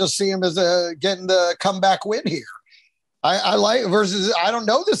 I just see him as getting the comeback win here. I like versus I don't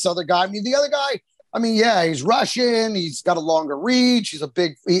know this other guy. I mean, the other guy I mean, yeah, he's Russian. He's got a longer reach. He's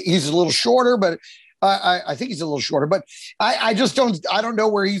he's a little shorter, but I think he's a little shorter. But I just don't know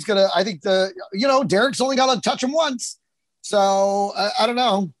where he's gonna. I think Derek's only got to touch him once, so I don't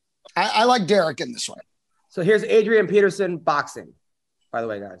know. I like Derek in this one. So here's Adrian Peterson boxing. By the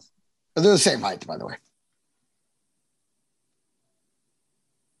way, guys, they're the same height. By the way,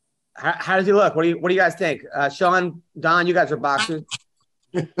 how does he look? What do you guys think? Sean, Don, you guys are boxers.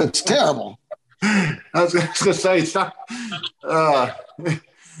 It's terrible. I was going to say, it's not,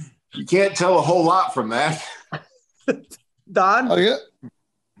 you can't tell a whole lot from that. Don? Oh, yeah.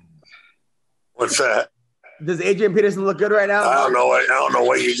 What's that? Does Adrian Peterson look good right now? I don't know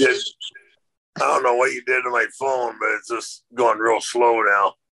what you did. I don't know what you did to my phone, but it's just going real slow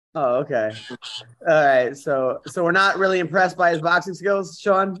now. Oh, okay. All right. So we're not really impressed by his boxing skills,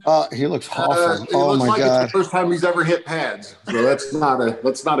 Sean? He looks awful. It looks like God. It's the first time he's ever hit pads. So that's not a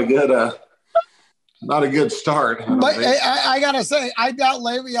good not a good start. But I gotta say, I doubt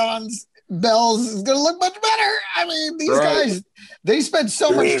Le'Veon's Bells is gonna look much better. I mean, these guys, they spend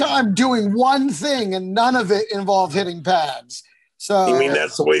so much time doing one thing and none of it involved hitting pads. So you mean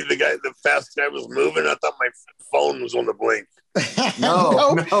that's the way the fast guy was moving? I thought my phone was on the blink.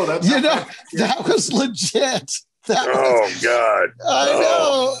 No, that's that was legit. God. I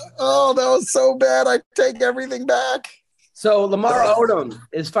know. Oh, that was so bad. I take everything back. So Lamar Odom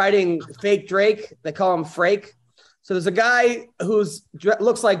is fighting fake Drake. They call him Frake. So there's a guy who's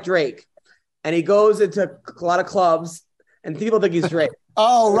looks like Drake, and he goes into a lot of clubs, and people think he's Drake.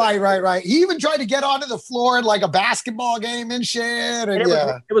 Oh, right. He even tried to get onto the floor in like a basketball game and shit. And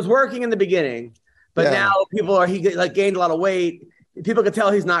it was working in the beginning, but now he gained a lot of weight. People can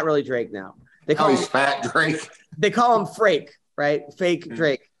tell he's not really Drake now. They call him fat Drake. They call him Frake, right? Fake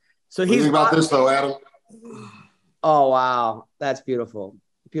Drake. So he's about this though, Adam. Oh wow, that's beautiful,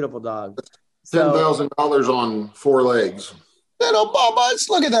 beautiful dog. $10,000 on 4 legs. Little Bubba,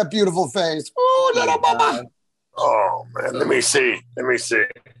 look at that beautiful face. Oh, little Bubba. Oh man, let me see. I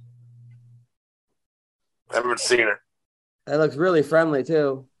haven't seen it. That looks really friendly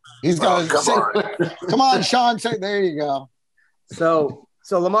too. He's got. Come on, Sean. There you go. So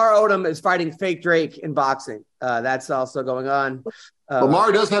Lamar Odom is fighting fake Drake in boxing. That's also going on.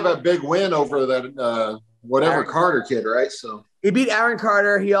 Lamar does have a big win over that whatever Carter kid, right? So he beat Aaron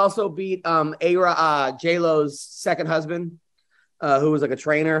Carter. He also beat J-Lo's second husband, who was like a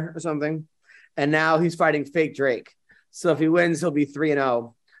trainer or something. And now he's fighting fake Drake. So if he wins, he'll be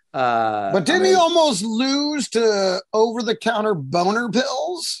 3-0. But didn't he almost lose to over-the-counter boner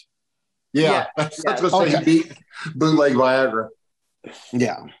pills? Yeah. That's what I say. He beat bootleg Viagra.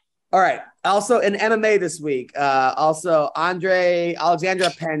 Yeah. All right. Also in MMA this week, Alexandra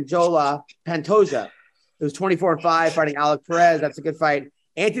Pantoja, who's 24-5, fighting Alec Perez. That's a good fight.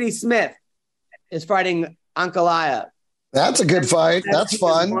 Anthony Smith is fighting Ankalaev. That's a good fight. That's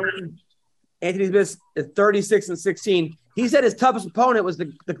fun. Anthony Smith is 36-16. He said his toughest opponent was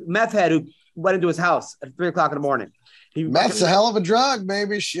the meth head who went into his house at 3:00 in the morning. Meth's a hell of a drug,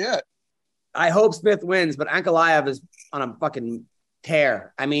 baby. Shit. I hope Smith wins, but Ankalaev is on a fucking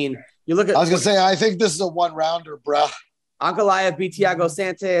tear. I mean, you look at. I was gonna say, I think this is a 1-rounder, bro. Ankalaev beat Thiago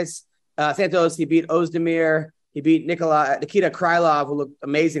Santos. He beat Ozdemir. He beat Nikita Krylov, who looked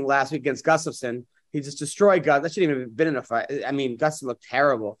amazing last week against Gustafsson. He just destroyed Gus. That shouldn't even have been in a fight. I mean, Gustafsson looked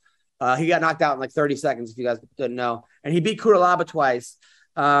terrible. He got knocked out in like 30 seconds, if you guys didn't know. And he beat Kudalaba twice.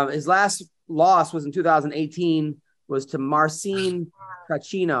 His last loss was in 2018, was to Marcin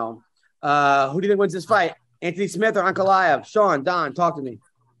Cacchino. Who do you think wins this fight? Anthony Smith or Ankalaev? Sean, Don, talk to me.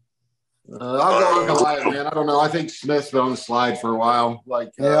 I'll go Ankalaev, man. I don't know. I think Smith's been on the slide for a while.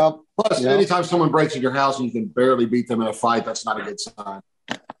 Plus, anytime someone breaks in your house and you can barely beat them in a fight, that's not a good sign.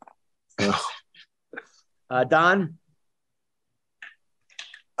 Don?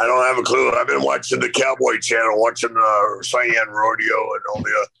 I don't have a clue. I've been watching the Cowboy Channel, watching Cheyenne Rodeo and all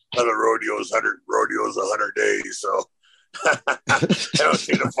the other rodeos, 100 rodeos, 100 days. So I don't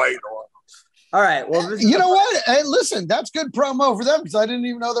see the fight in a while. All right. Well, you know what? Hey, listen, that's good promo for them because I didn't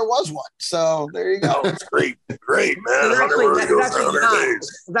even know there was one. So there you go. It's great, man. It's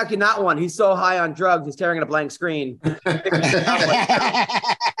actually not one. He's so high on drugs, he's staring at a blank screen.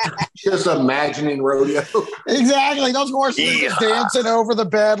 Just imagining rodeo. Exactly. Those horses are just dancing over the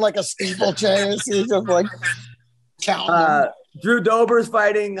bed like a steeplechase. He's just like counting. Drew Dober's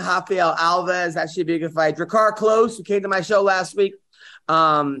fighting Rafael Alves. That should be a good fight. Drakkar Klose, who came to my show last week,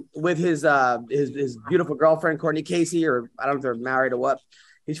 with his beautiful girlfriend Courtney Casey, or I don't know if they're married or what.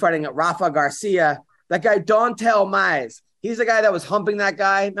 He's fighting Rafa Garcia. That guy Dontel Mize. He's the guy that was humping that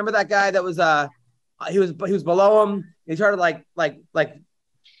guy. Remember that guy that was he was below him. He started like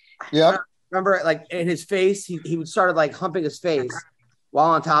yeah. remember, like in his face, he started like humping his face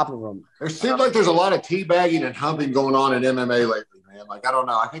while on top of him. There seems like there's a lot of teabagging and humping going on in MMA lately, man. Like, I don't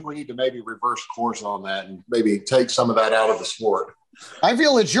know. I think we need to maybe reverse course on that and maybe take some of that out of the sport. I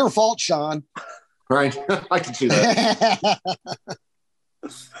feel it's your fault, Sean. Right? I can see that.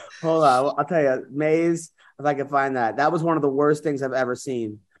 Hold on. I'll tell you, Maze, if I can find that. That was one of the worst things I've ever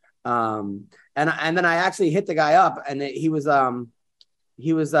seen. And then I actually hit the guy up, and he was like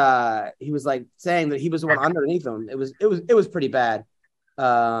saying that he was the one underneath him. It was pretty bad.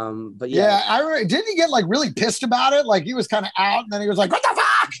 But yeah, didn't he get like really pissed about it? Like he was kind of out, and then he was like, "What the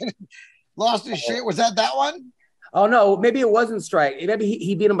fuck?" Lost his shit. Was that one? Oh no, maybe it wasn't strike. Maybe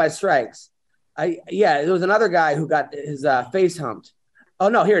he beat him by strikes. There was another guy who got his face humped. Oh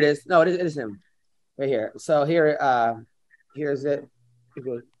no, here it is. No, it is him right here. So here's it.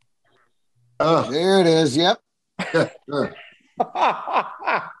 There it is. Yep.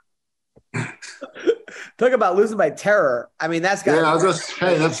 Talk about losing by terror. I mean, that's got. Yeah, I was just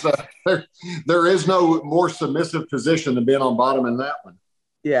saying there is no more submissive position than being on bottom in that one.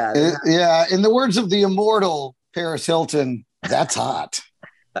 Yeah. In the words of the immortal Paris Hilton, that's hot.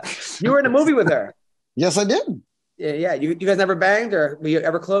 You were in a movie with her. Yes, I did. Yeah. You guys never banged, or were you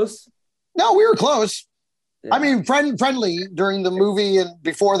ever close? No, we were close. Yeah. I mean, friendly during the movie and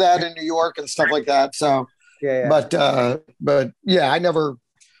before that in New York and stuff like that. So, yeah. But yeah, I never.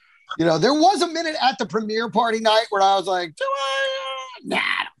 There was a minute at the premiere party night where I was like, nah,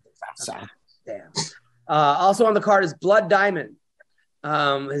 I don't think so. Damn. Also on the card is Blood Diamond.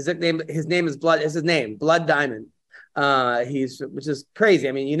 His name is Blood. Is his name Blood Diamond? Which is crazy.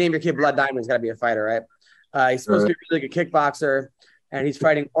 I mean, you name your kid Blood Diamond, he's got to be a fighter, right? He's supposed to be a really good kickboxer, and he's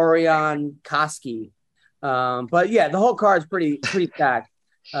fighting Orion Koski. But yeah, the whole card is pretty stacked.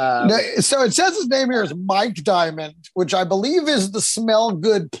 So it says his name here is Mike Diamond, which I believe is the Smell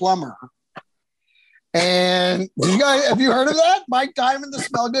Good plumber. And have you heard of that? Mike Diamond, the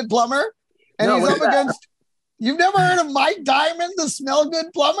Smell Good plumber? And no, he's up against. You've never heard of Mike Diamond, the Smell Good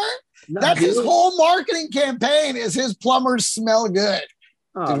plumber? No, that's his whole marketing campaign. Is his plumbers smell good?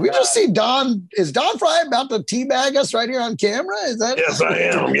 Oh, Did we just see Don? Is Don Fry about to teabag us right here on camera? Is that? Yes, I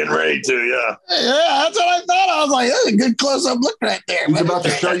am. I'm getting ready to. Yeah. Yeah, that's what I thought. I was like, that's a good close-up look right there. He's about to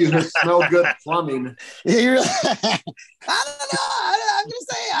show you his smell good plumbing. Yeah, I don't know. I'm just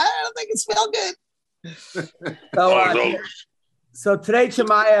saying. I don't think it smelled good. So today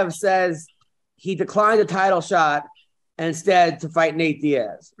Chimaev says he declined a title shot instead to fight Nate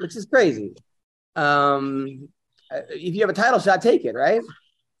Diaz, which is crazy. If you have a title shot, take it, right?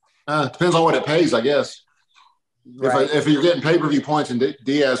 Depends on what it pays, I guess. Right. If you're getting pay-per-view points and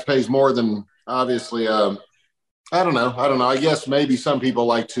Diaz pays more than obviously, I don't know. I guess maybe some people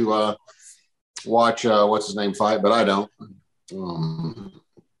like to watch what's his name fight, but I don't.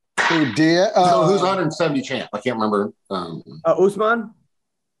 Diaz? Who's 170 champ? I can't remember. Usman?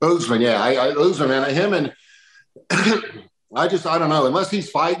 Usman, yeah. Usman, man. Him and I don't know. Unless he's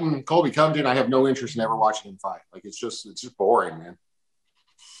fighting Colby Covington, I have no interest in ever watching him fight. Like it's just boring, man.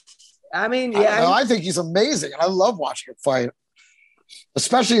 I mean, yeah. I think he's amazing. I love watching him fight,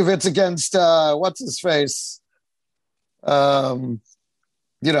 especially if it's against what's his face. Colby.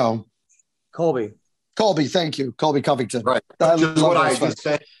 Colby, thank you, Colby Covington. Right. That's just what I just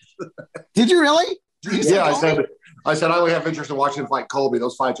said. Did you really? I said I only have interest in watching him fight Colby.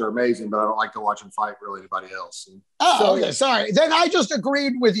 Those fights are amazing, but I don't like to watch him fight really anybody else. Okay. Sorry. Then I just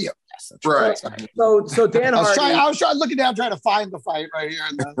agreed with you. Yes, that's right. So Dan Hardy. I was looking down, trying to find the fight right here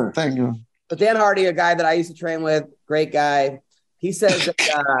in the thing. But Dan Hardy, a guy that I used to train with, great guy. He says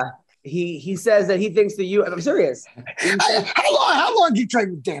that he says that he thinks that you. I'm serious. How long did you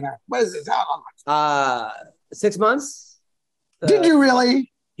train with Dan Hardy? What is this? How long? 6 months. Did you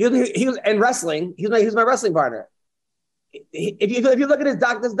really? He was in wrestling. He was my wrestling partner. If you look at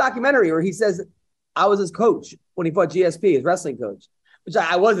this documentary where he says I was his coach when he fought GSP, his wrestling coach, which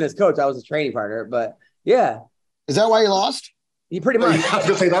I wasn't his coach, I was his training partner. But yeah, is that why he lost? He pretty much. I was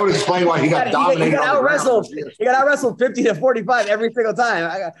gonna say that would explain why he got dominated. He got out wrestled 50-45 every single time.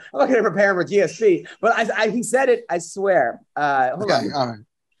 I'm not going to prepare him for GSP, but he said it. I swear. Hold on.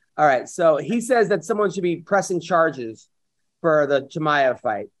 All right. So he says that someone should be pressing charges for the Chimaev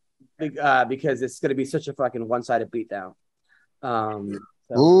fight because it's going to be such a fucking one-sided beatdown.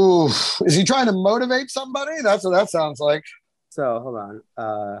 Ooh, is he trying to motivate somebody? That's what that sounds like. So hold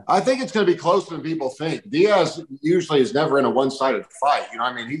on. I think it's going to be closer than people think. Diaz usually is never in a one-sided fight. You know,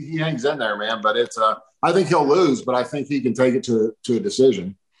 I mean, he hangs in there, man. But it's I think he'll lose, but I think he can take it to a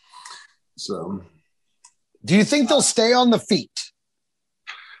decision. So, do you think they'll stay on the feet?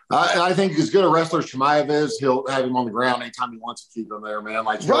 I think as good a wrestler as Chimaev is, he'll have him on the ground anytime he wants to keep him there, man.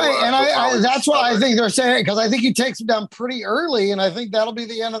 Like right, and I that's why I think they're saying, because I think he takes him down pretty early, and I think that'll be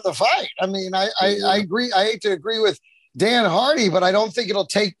the end of the fight. I mean, I agree. I hate to agree with Dan Hardy, but I don't think it'll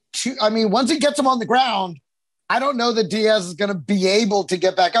take two. I mean, once he gets him on the ground, I don't know that Diaz is going to be able to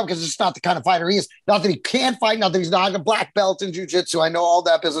get back up because it's not the kind of fighter he is. Not that he can't fight, not that he's not a black belt in jiu-jitsu. I know all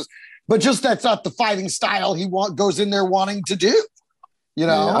that business, but just that's not the fighting style he goes in there wanting to do. You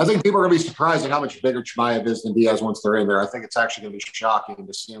know, I think people are going to be surprised at how much bigger Chimaev is than Diaz once they're in there. I think it's actually going to be shocking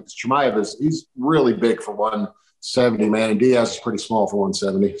to see him because Chimaev he's really big for 170, man, and Diaz is pretty small for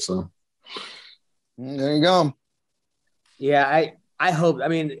 170. So there you go. Yeah, I hope. I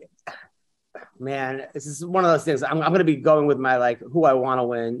mean, man, this is one of those things. I'm going to be going with my who I want to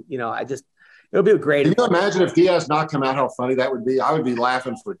win. You know, it'll be great. Can you imagine if Diaz knocked him out? How funny that would be! I would be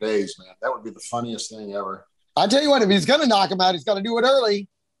laughing for days, man. That would be the funniest thing ever. I'll tell you what, if he's going to knock him out, he's got to do it early.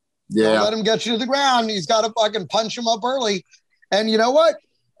 Yeah. Don't let him get you to the ground. He's got to fucking punch him up early. And you know what?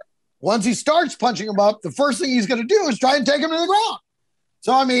 Once he starts punching him up, the first thing he's going to do is try and take him to the ground.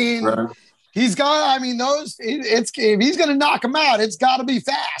 So, I mean, if he's going to knock him out, it's got to be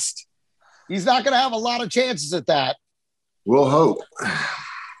fast. He's not going to have a lot of chances at that. We'll hope.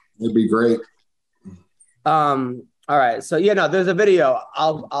 It'd be great. All right. So, there's a video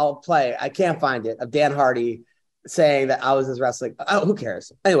I'll play. I can't find it, of Dan Hardy saying that I was his wrestling. Oh, who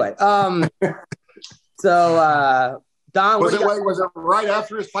cares? Anyway. Don. Was it right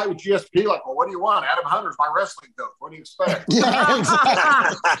after his fight with GSP? Like, well, what do you want? Adam Hunter's my wrestling coach. What do you expect? Yeah,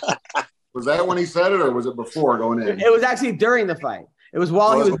 exactly. Was that when he said it or was it before going in? It was actually during the fight. It was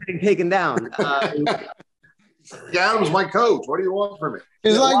while he was getting taken down. Adam's my coach. What do you want from me?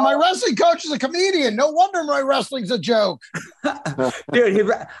 He's my wrestling coach is a comedian. No wonder my wrestling's a joke.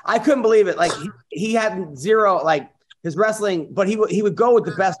 Dude, I couldn't believe it. Like he had zero, his wrestling, but he would go with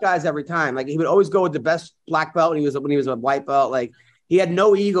the best guys every time. Like he would always go with the best black belt when he was a white belt. Like he had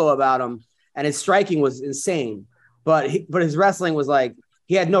no ego about him, and his striking was insane. But his wrestling was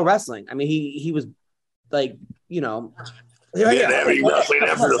he had no wrestling. I mean, he was He didn't have any wrestling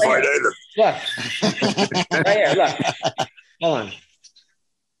after the fight either. Look. Right here, look. Hold on.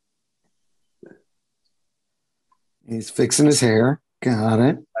 He's fixing his hair. Got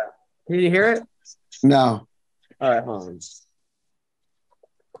it. Can you hear it? No. All right, hold on.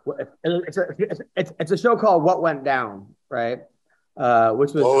 It's a show called What Went Down, right?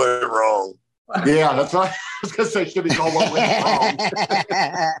 Which was what went wrong. Yeah, that's what I was going to say. Should be called What Went Wrong.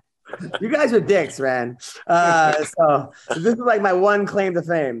 You guys are dicks, man. So this is my one claim to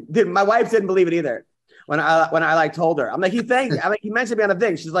fame. Dude, my wife didn't believe it either. When I told her, I'm like, he mentioned me on a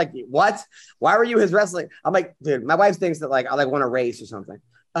thing. She's like, what? Why were you his wrestling? I'm like, dude, my wife thinks that I want to race or something.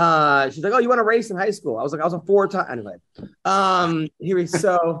 She's like, oh, you want to race in high school? I was like, I was a 4-time. Anyway,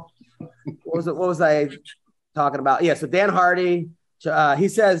 what was I talking about? Yeah. So Dan Hardy, he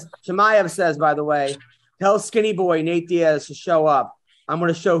says, Chimaev says, by the way, tell skinny boy Nate Diaz to show up. I'm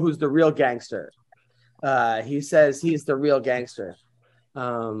going to show who's the real gangster. He says he's the real gangster. I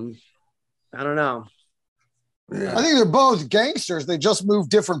don't know. Yeah. I think they're both gangsters. They just move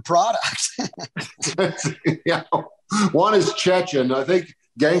different products. Yeah. One is Chechen. I think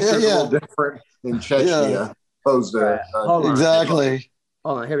gangsters are a little different in Chechnya. Opposed to, exactly.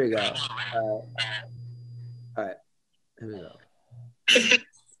 Hold on. Here we go. All right. Here we go.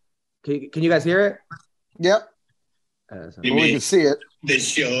 Can you guys hear it? Yep. We can see it. This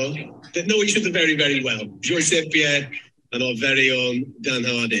show that know each other very, very well. George St. Pierre and our very own Dan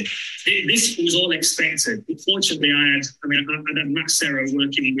Hardy. This was all expected. Fortunately, I had Matt Serra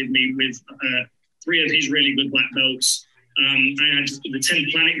working with me with 3 of his really good black belts. I had the 10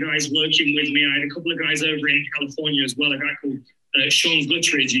 Planet guys working with me. I had a couple of guys over in California as well. A guy called Sean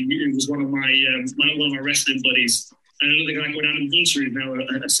Guttridge, who was one of my wrestling buddies. And another guy called Adam Hunter, who's now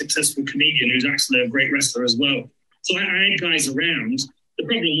a successful comedian, who's actually a great wrestler as well. So I had guys around. The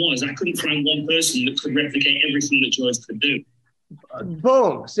problem was I couldn't find one person that could replicate everything that George could do.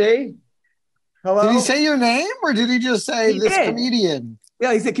 Boom. See? Hello? Did he say your name or did he just say comedian?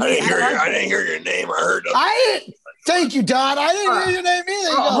 Yeah, he said comedian. I didn't hear your name. I heard Thank you, Don. I didn't hear your name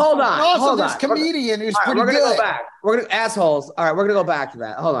either. Hold on. Also, this comedian who's pretty good. We're going to go back. We're going to assholes. All right, we're going to go back to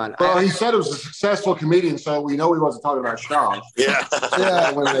that. Hold on. Well, he said it was a successful comedian, so we know he wasn't talking about Sean. Yeah.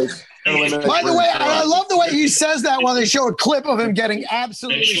 By the way, I love the way he says that while they show a clip of him getting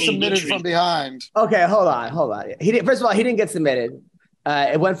absolutely submitted from behind. Okay, hold on. First of all, he didn't get submitted.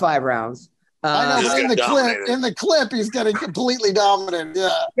 It went 5 rounds. I know, but in the clip, he's getting completely dominant.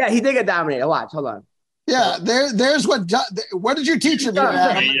 Yeah, he did get dominated. Watch. Hold on. Yeah, there's what did you teach him?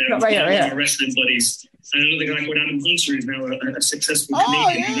 Right here. My wrestling buddies. and another guy called Adam Hunter, who's now a successful Oh,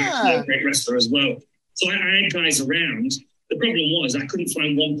 comedian, yeah. a great wrestler as well. So I had guys around. The problem was I couldn't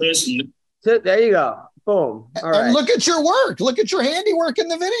find one person. So there you go. Boom. All right. And look at your work. Look at your handiwork in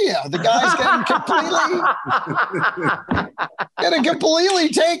the video. The guy's getting completely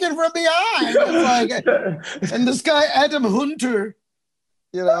taken from behind. It's like, and this guy Adam Hunter,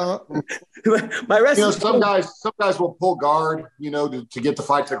 you know, my wrestling. Some guys will pull guard, to get the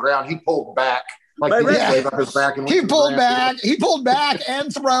fight to the ground. He pulled back. Like he just up his back and he pulled back. He pulled back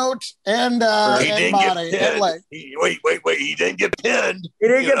and throat and and body and leg. Wait. He didn't get pinned. He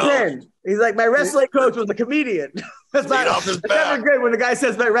didn't get pinned. He's like, my wrestling coach was a comedian. That's never good when the guy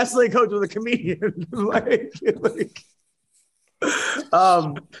says my wrestling coach was a comedian. But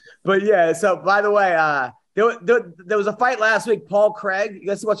yeah. So by the way, there was a fight last week. Paul Craig. You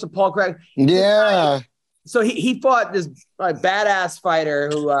guys watched the Paul Craig? Yeah. So he fought this badass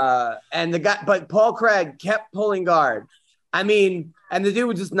fighter who but Paul Craig kept pulling guard. I mean, and the dude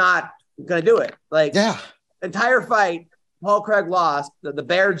was just not gonna do it. Like, entire fight, Paul Craig lost the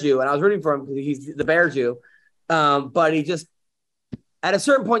Bear Jew, and I was rooting for him because he's the Bear Jew. But he just, at a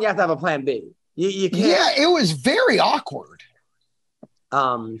certain point, you have to have a plan B. You can't. Yeah, it was very awkward.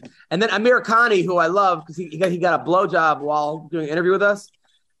 And then Amir Khani, who I love because he got a blowjob while doing an interview with us.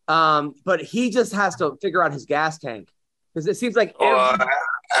 But he just has to figure out his gas tank because it seems like how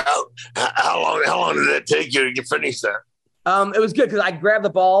long did it take you to finish that? It was good because I grabbed the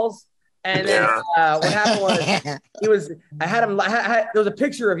balls and then what happened was there was a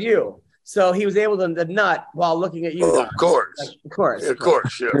picture of you, so he was able to nut while looking at you. Oh, of course,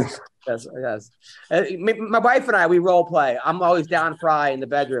 yes. My wife and I, we role play. I'm always down Fry in the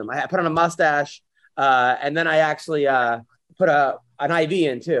bedroom. I put on a mustache, and then I actually put an IV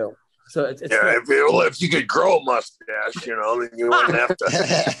in too. So it's if you could grow a mustache, then you wouldn't have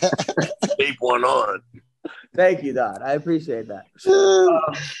to tape one on. Thank you, Don. I appreciate that.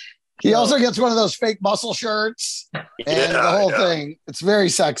 He also gets one of those fake muscle shirts and the whole thing. It's very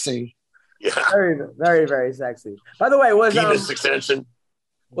sexy. Yeah. Very, very, very sexy. By the way, was penis extension.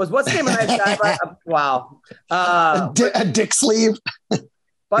 What's the name of the nice guy? Wow. A dick sleeve.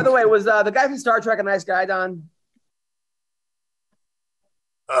 By the way, was the guy from Star Trek a nice guy, Don?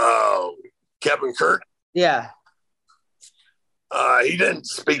 Captain Kirk? Yeah. He didn't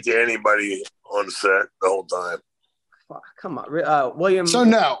speak to anybody on set the whole time. Fuck, come on. William. So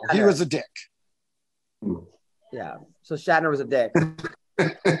no, he was a dick. Yeah. So Shatner was a dick.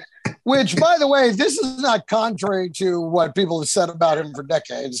 Which, by the way, this is not contrary to what people have said about him for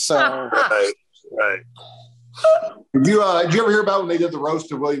decades. So right. Did you ever hear about when they did the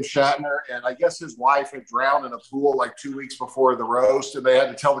roast of William Shatner? And I guess his wife had drowned in a pool like 2 weeks before the roast, and they had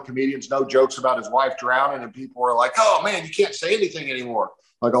to tell the comedians no jokes about his wife drowning, and people were like, "Oh man, you can't say anything anymore."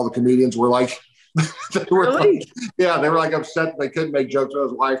 Like all the comedians were like, they were like upset that they couldn't make jokes about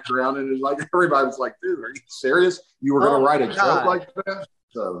his wife drowning. And like everybody was like, "Dude, are you serious? You were going to write a joke like that?"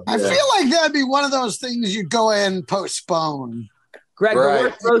 So, I feel like that'd be one of those things you go in and postpone. Greg, the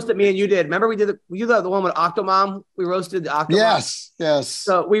worst roast that me and you did. Remember we did the one with Octomom? We roasted Octomom. Yes.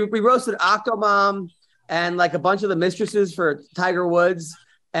 So we roasted Octomom and like a bunch of the mistresses for Tiger Woods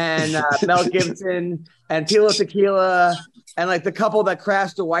and Mel Gibson and Tila Tequila and like the couple that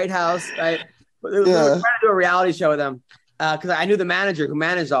crashed the White House. Right? We were trying to do a reality show with them because I knew the manager who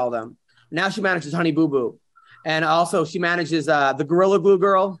managed all of them. Now she manages Honey Boo Boo. And also she manages the Gorilla Glue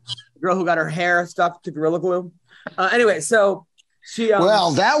girl, the girl who got her hair stuck to Gorilla Glue. Anyway, so she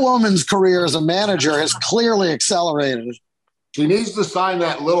that woman's career as a manager has clearly accelerated. She needs to sign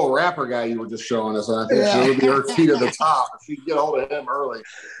that little rapper guy you were just showing us. And I think she would be her key to the top if she could get hold of him early.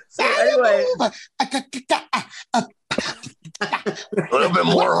 So anyway, a little bit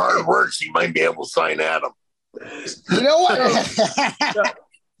more hard work, she might be able to sign Adam. You know what?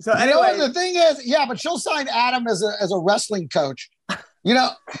 So anyway, you know, the thing is, but she'll sign Adam as a wrestling coach. You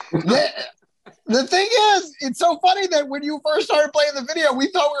know, the thing is, it's so funny that when you first started playing the video, we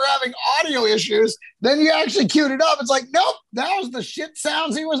thought we were having audio issues. Then you actually queued it up. It's like, nope, that was the shit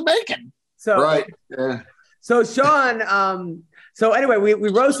sounds he was making. So right. Yeah. So Sean, so anyway, we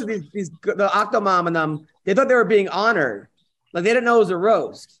roasted the Octomom and them. They thought they were being honored. Like they didn't know it was a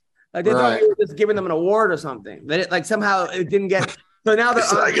roast. Like they thought we were just giving them an award or something. They didn't, like somehow it didn't get. So now they're.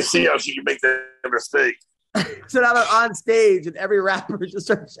 I can see how she can make that mistake. So now they're on stage, and every rapper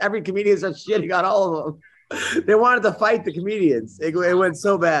every comedian starts shitting on all of them. They wanted to fight the comedians. It went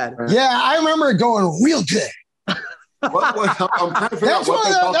so bad. Yeah, I remember it going real good. I'm trying to figure out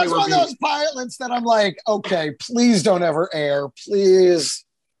what that's one of those pilots that I'm like, okay, please don't ever air, please.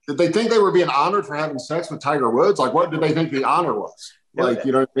 Did they think they were being honored for having sex with Tiger Woods? Like, what did they think the honor was? Like,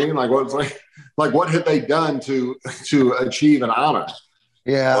 you know what I mean? Like, what had they done to achieve an honor?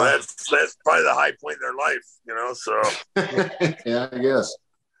 Yeah. Well, that's probably the high point in their life, you know. So yeah, I guess.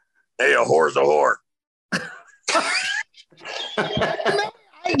 Hey, a whore's a whore.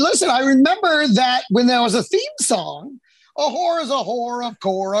 Listen, I remember that when there was a theme song, a whore is a whore of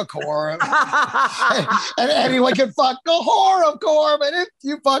core. and anyone can fuck a whore of core, but if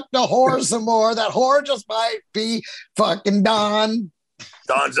you fuck the whore some more, that whore just might be fucking Don.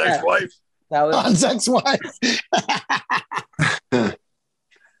 Don's ex-wife. That was Don's ex-wife.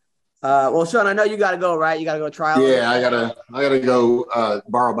 Well, Sean, I know you got to go, right? You got to go trial. Yeah, I gotta go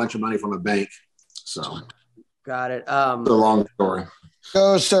borrow a bunch of money from a bank. So got it. it's a long story.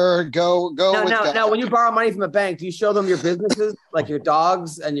 Go, sir. Go. Now, when you borrow money from a bank, do you show them your businesses, like your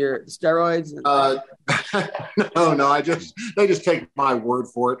dogs and your steroids? No. They just take my word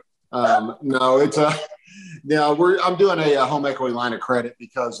for it. No, it's I'm doing a home equity line of credit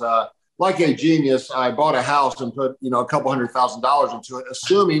because, like a genius, I bought a house and put a couple $100,000 into it,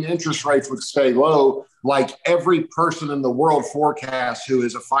 assuming interest rates would stay low, like every person in the world forecasts who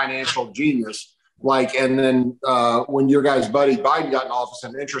is a financial genius. And then when your guy's buddy Biden got in office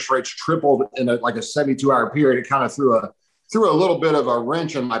and interest rates tripled in a 72-hour period, it kind of threw a little bit of a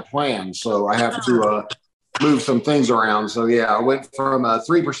wrench in my plan. So I have to move some things around. So yeah, I went from a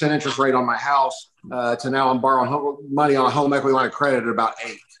 3% interest rate on my house to now I'm borrowing money on a home equity line of credit at about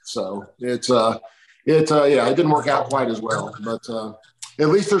 8%. So it didn't work out quite as well, but at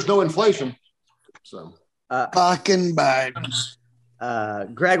least there's no inflation. So fucking Biden.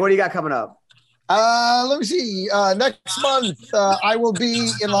 Greg, what do you got coming up? Let me see. Next month, I will be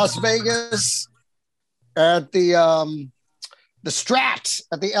in Las Vegas at the Strat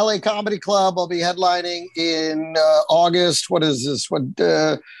at the LA Comedy Club. I'll be headlining in August. What is this?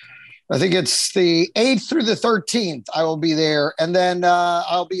 I think it's the 8th through the 13th. I will be there. And then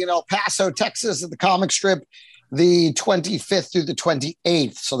I'll be in El Paso, Texas at the Comic Strip the 25th through the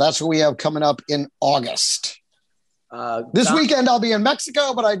 28th. So that's what we have coming up in August. This weekend I'll be in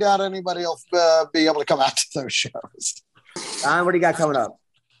Mexico, but I doubt anybody will be able to come out to those shows. Don, what do you got coming up?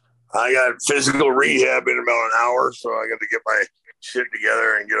 I got physical rehab in about an hour, so I got to get my shit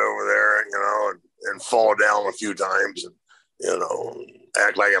together and get over there, and fall down a few times, and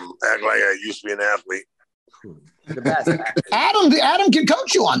act like I used to be an athlete. The best. Adam can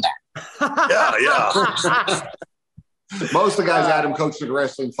coach you on that. Yeah. Most of the guys Adam coached in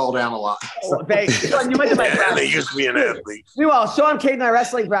wrestling fall down a lot. You went to my practice. They used to be an athlete. Meanwhile, Sean Cade and I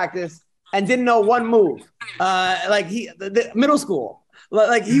wrestling practice and didn't know one move. The middle school.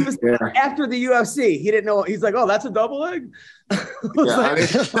 He was after the UFC. He didn't know. He's like, "Oh, that's a double leg."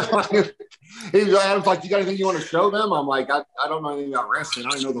 Adam's like, "You got anything you want to show them?" I'm like, "I don't know anything about wrestling.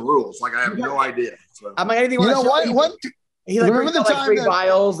 I don't know the rules. I have no idea." So. I'm like, "Anything you want to show?" What? He remember the time 3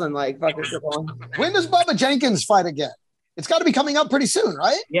 vials and fucking shit on. When does Bubba Jenkins fight again? It's got to be coming up pretty soon,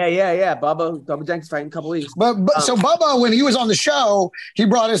 right? Yeah. Bubba Jenkins fighting a couple weeks. But so Bubba, when he was on the show, he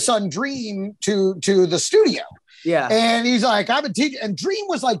brought his son Dream to the studio. Yeah. And he's like, I've been teaching, and Dream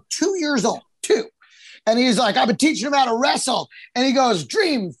was like 2 years old, 2. And he's like, I've been teaching him how to wrestle. And he goes,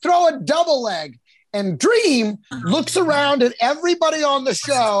 Dream, throw a double leg. And Dream looks around at everybody on the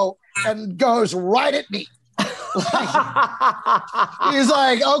show and goes right at me. He's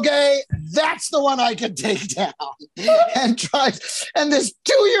like, okay, that's the one I can take down. And tries, and this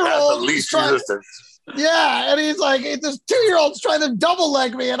 2-year-old and he's like, this 2-year-old's trying to double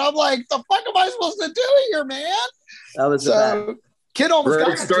leg me, and I'm like, the fuck am I supposed to do here, man? That was so kid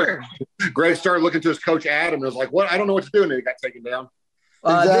almost got Greg started looking to his coach Adam and was like, what? I don't know what to do, and he got taken down.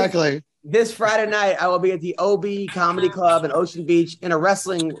 Exactly. This Friday night, I will be at the OB Comedy Club in Ocean Beach in a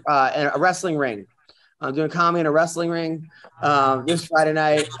wrestling ring. I'm doing comedy in a wrestling ring this Friday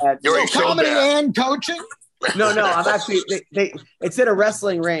night. Comedy and coaching? No. I'm actually it's in a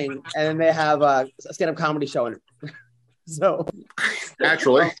wrestling ring, and they have a stand-up comedy show in it. So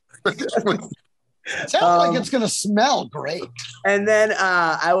naturally, sounds like it's going to smell great. And then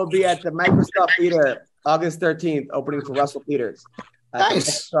I will be at the Microsoft Theater August 13th, opening for Russell Peters.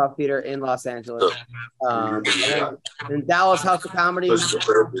 Nice. Microsoft Theater in Los Angeles. In Dallas House of Comedy, August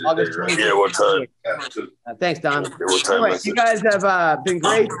 20th. Yeah, what time? Thanks, Don. Anyway, you guys have been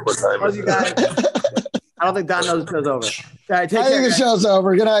great. Love you guys. I don't think Don knows the show's over. All right, take care, I think the show's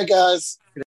over. Good night, guys.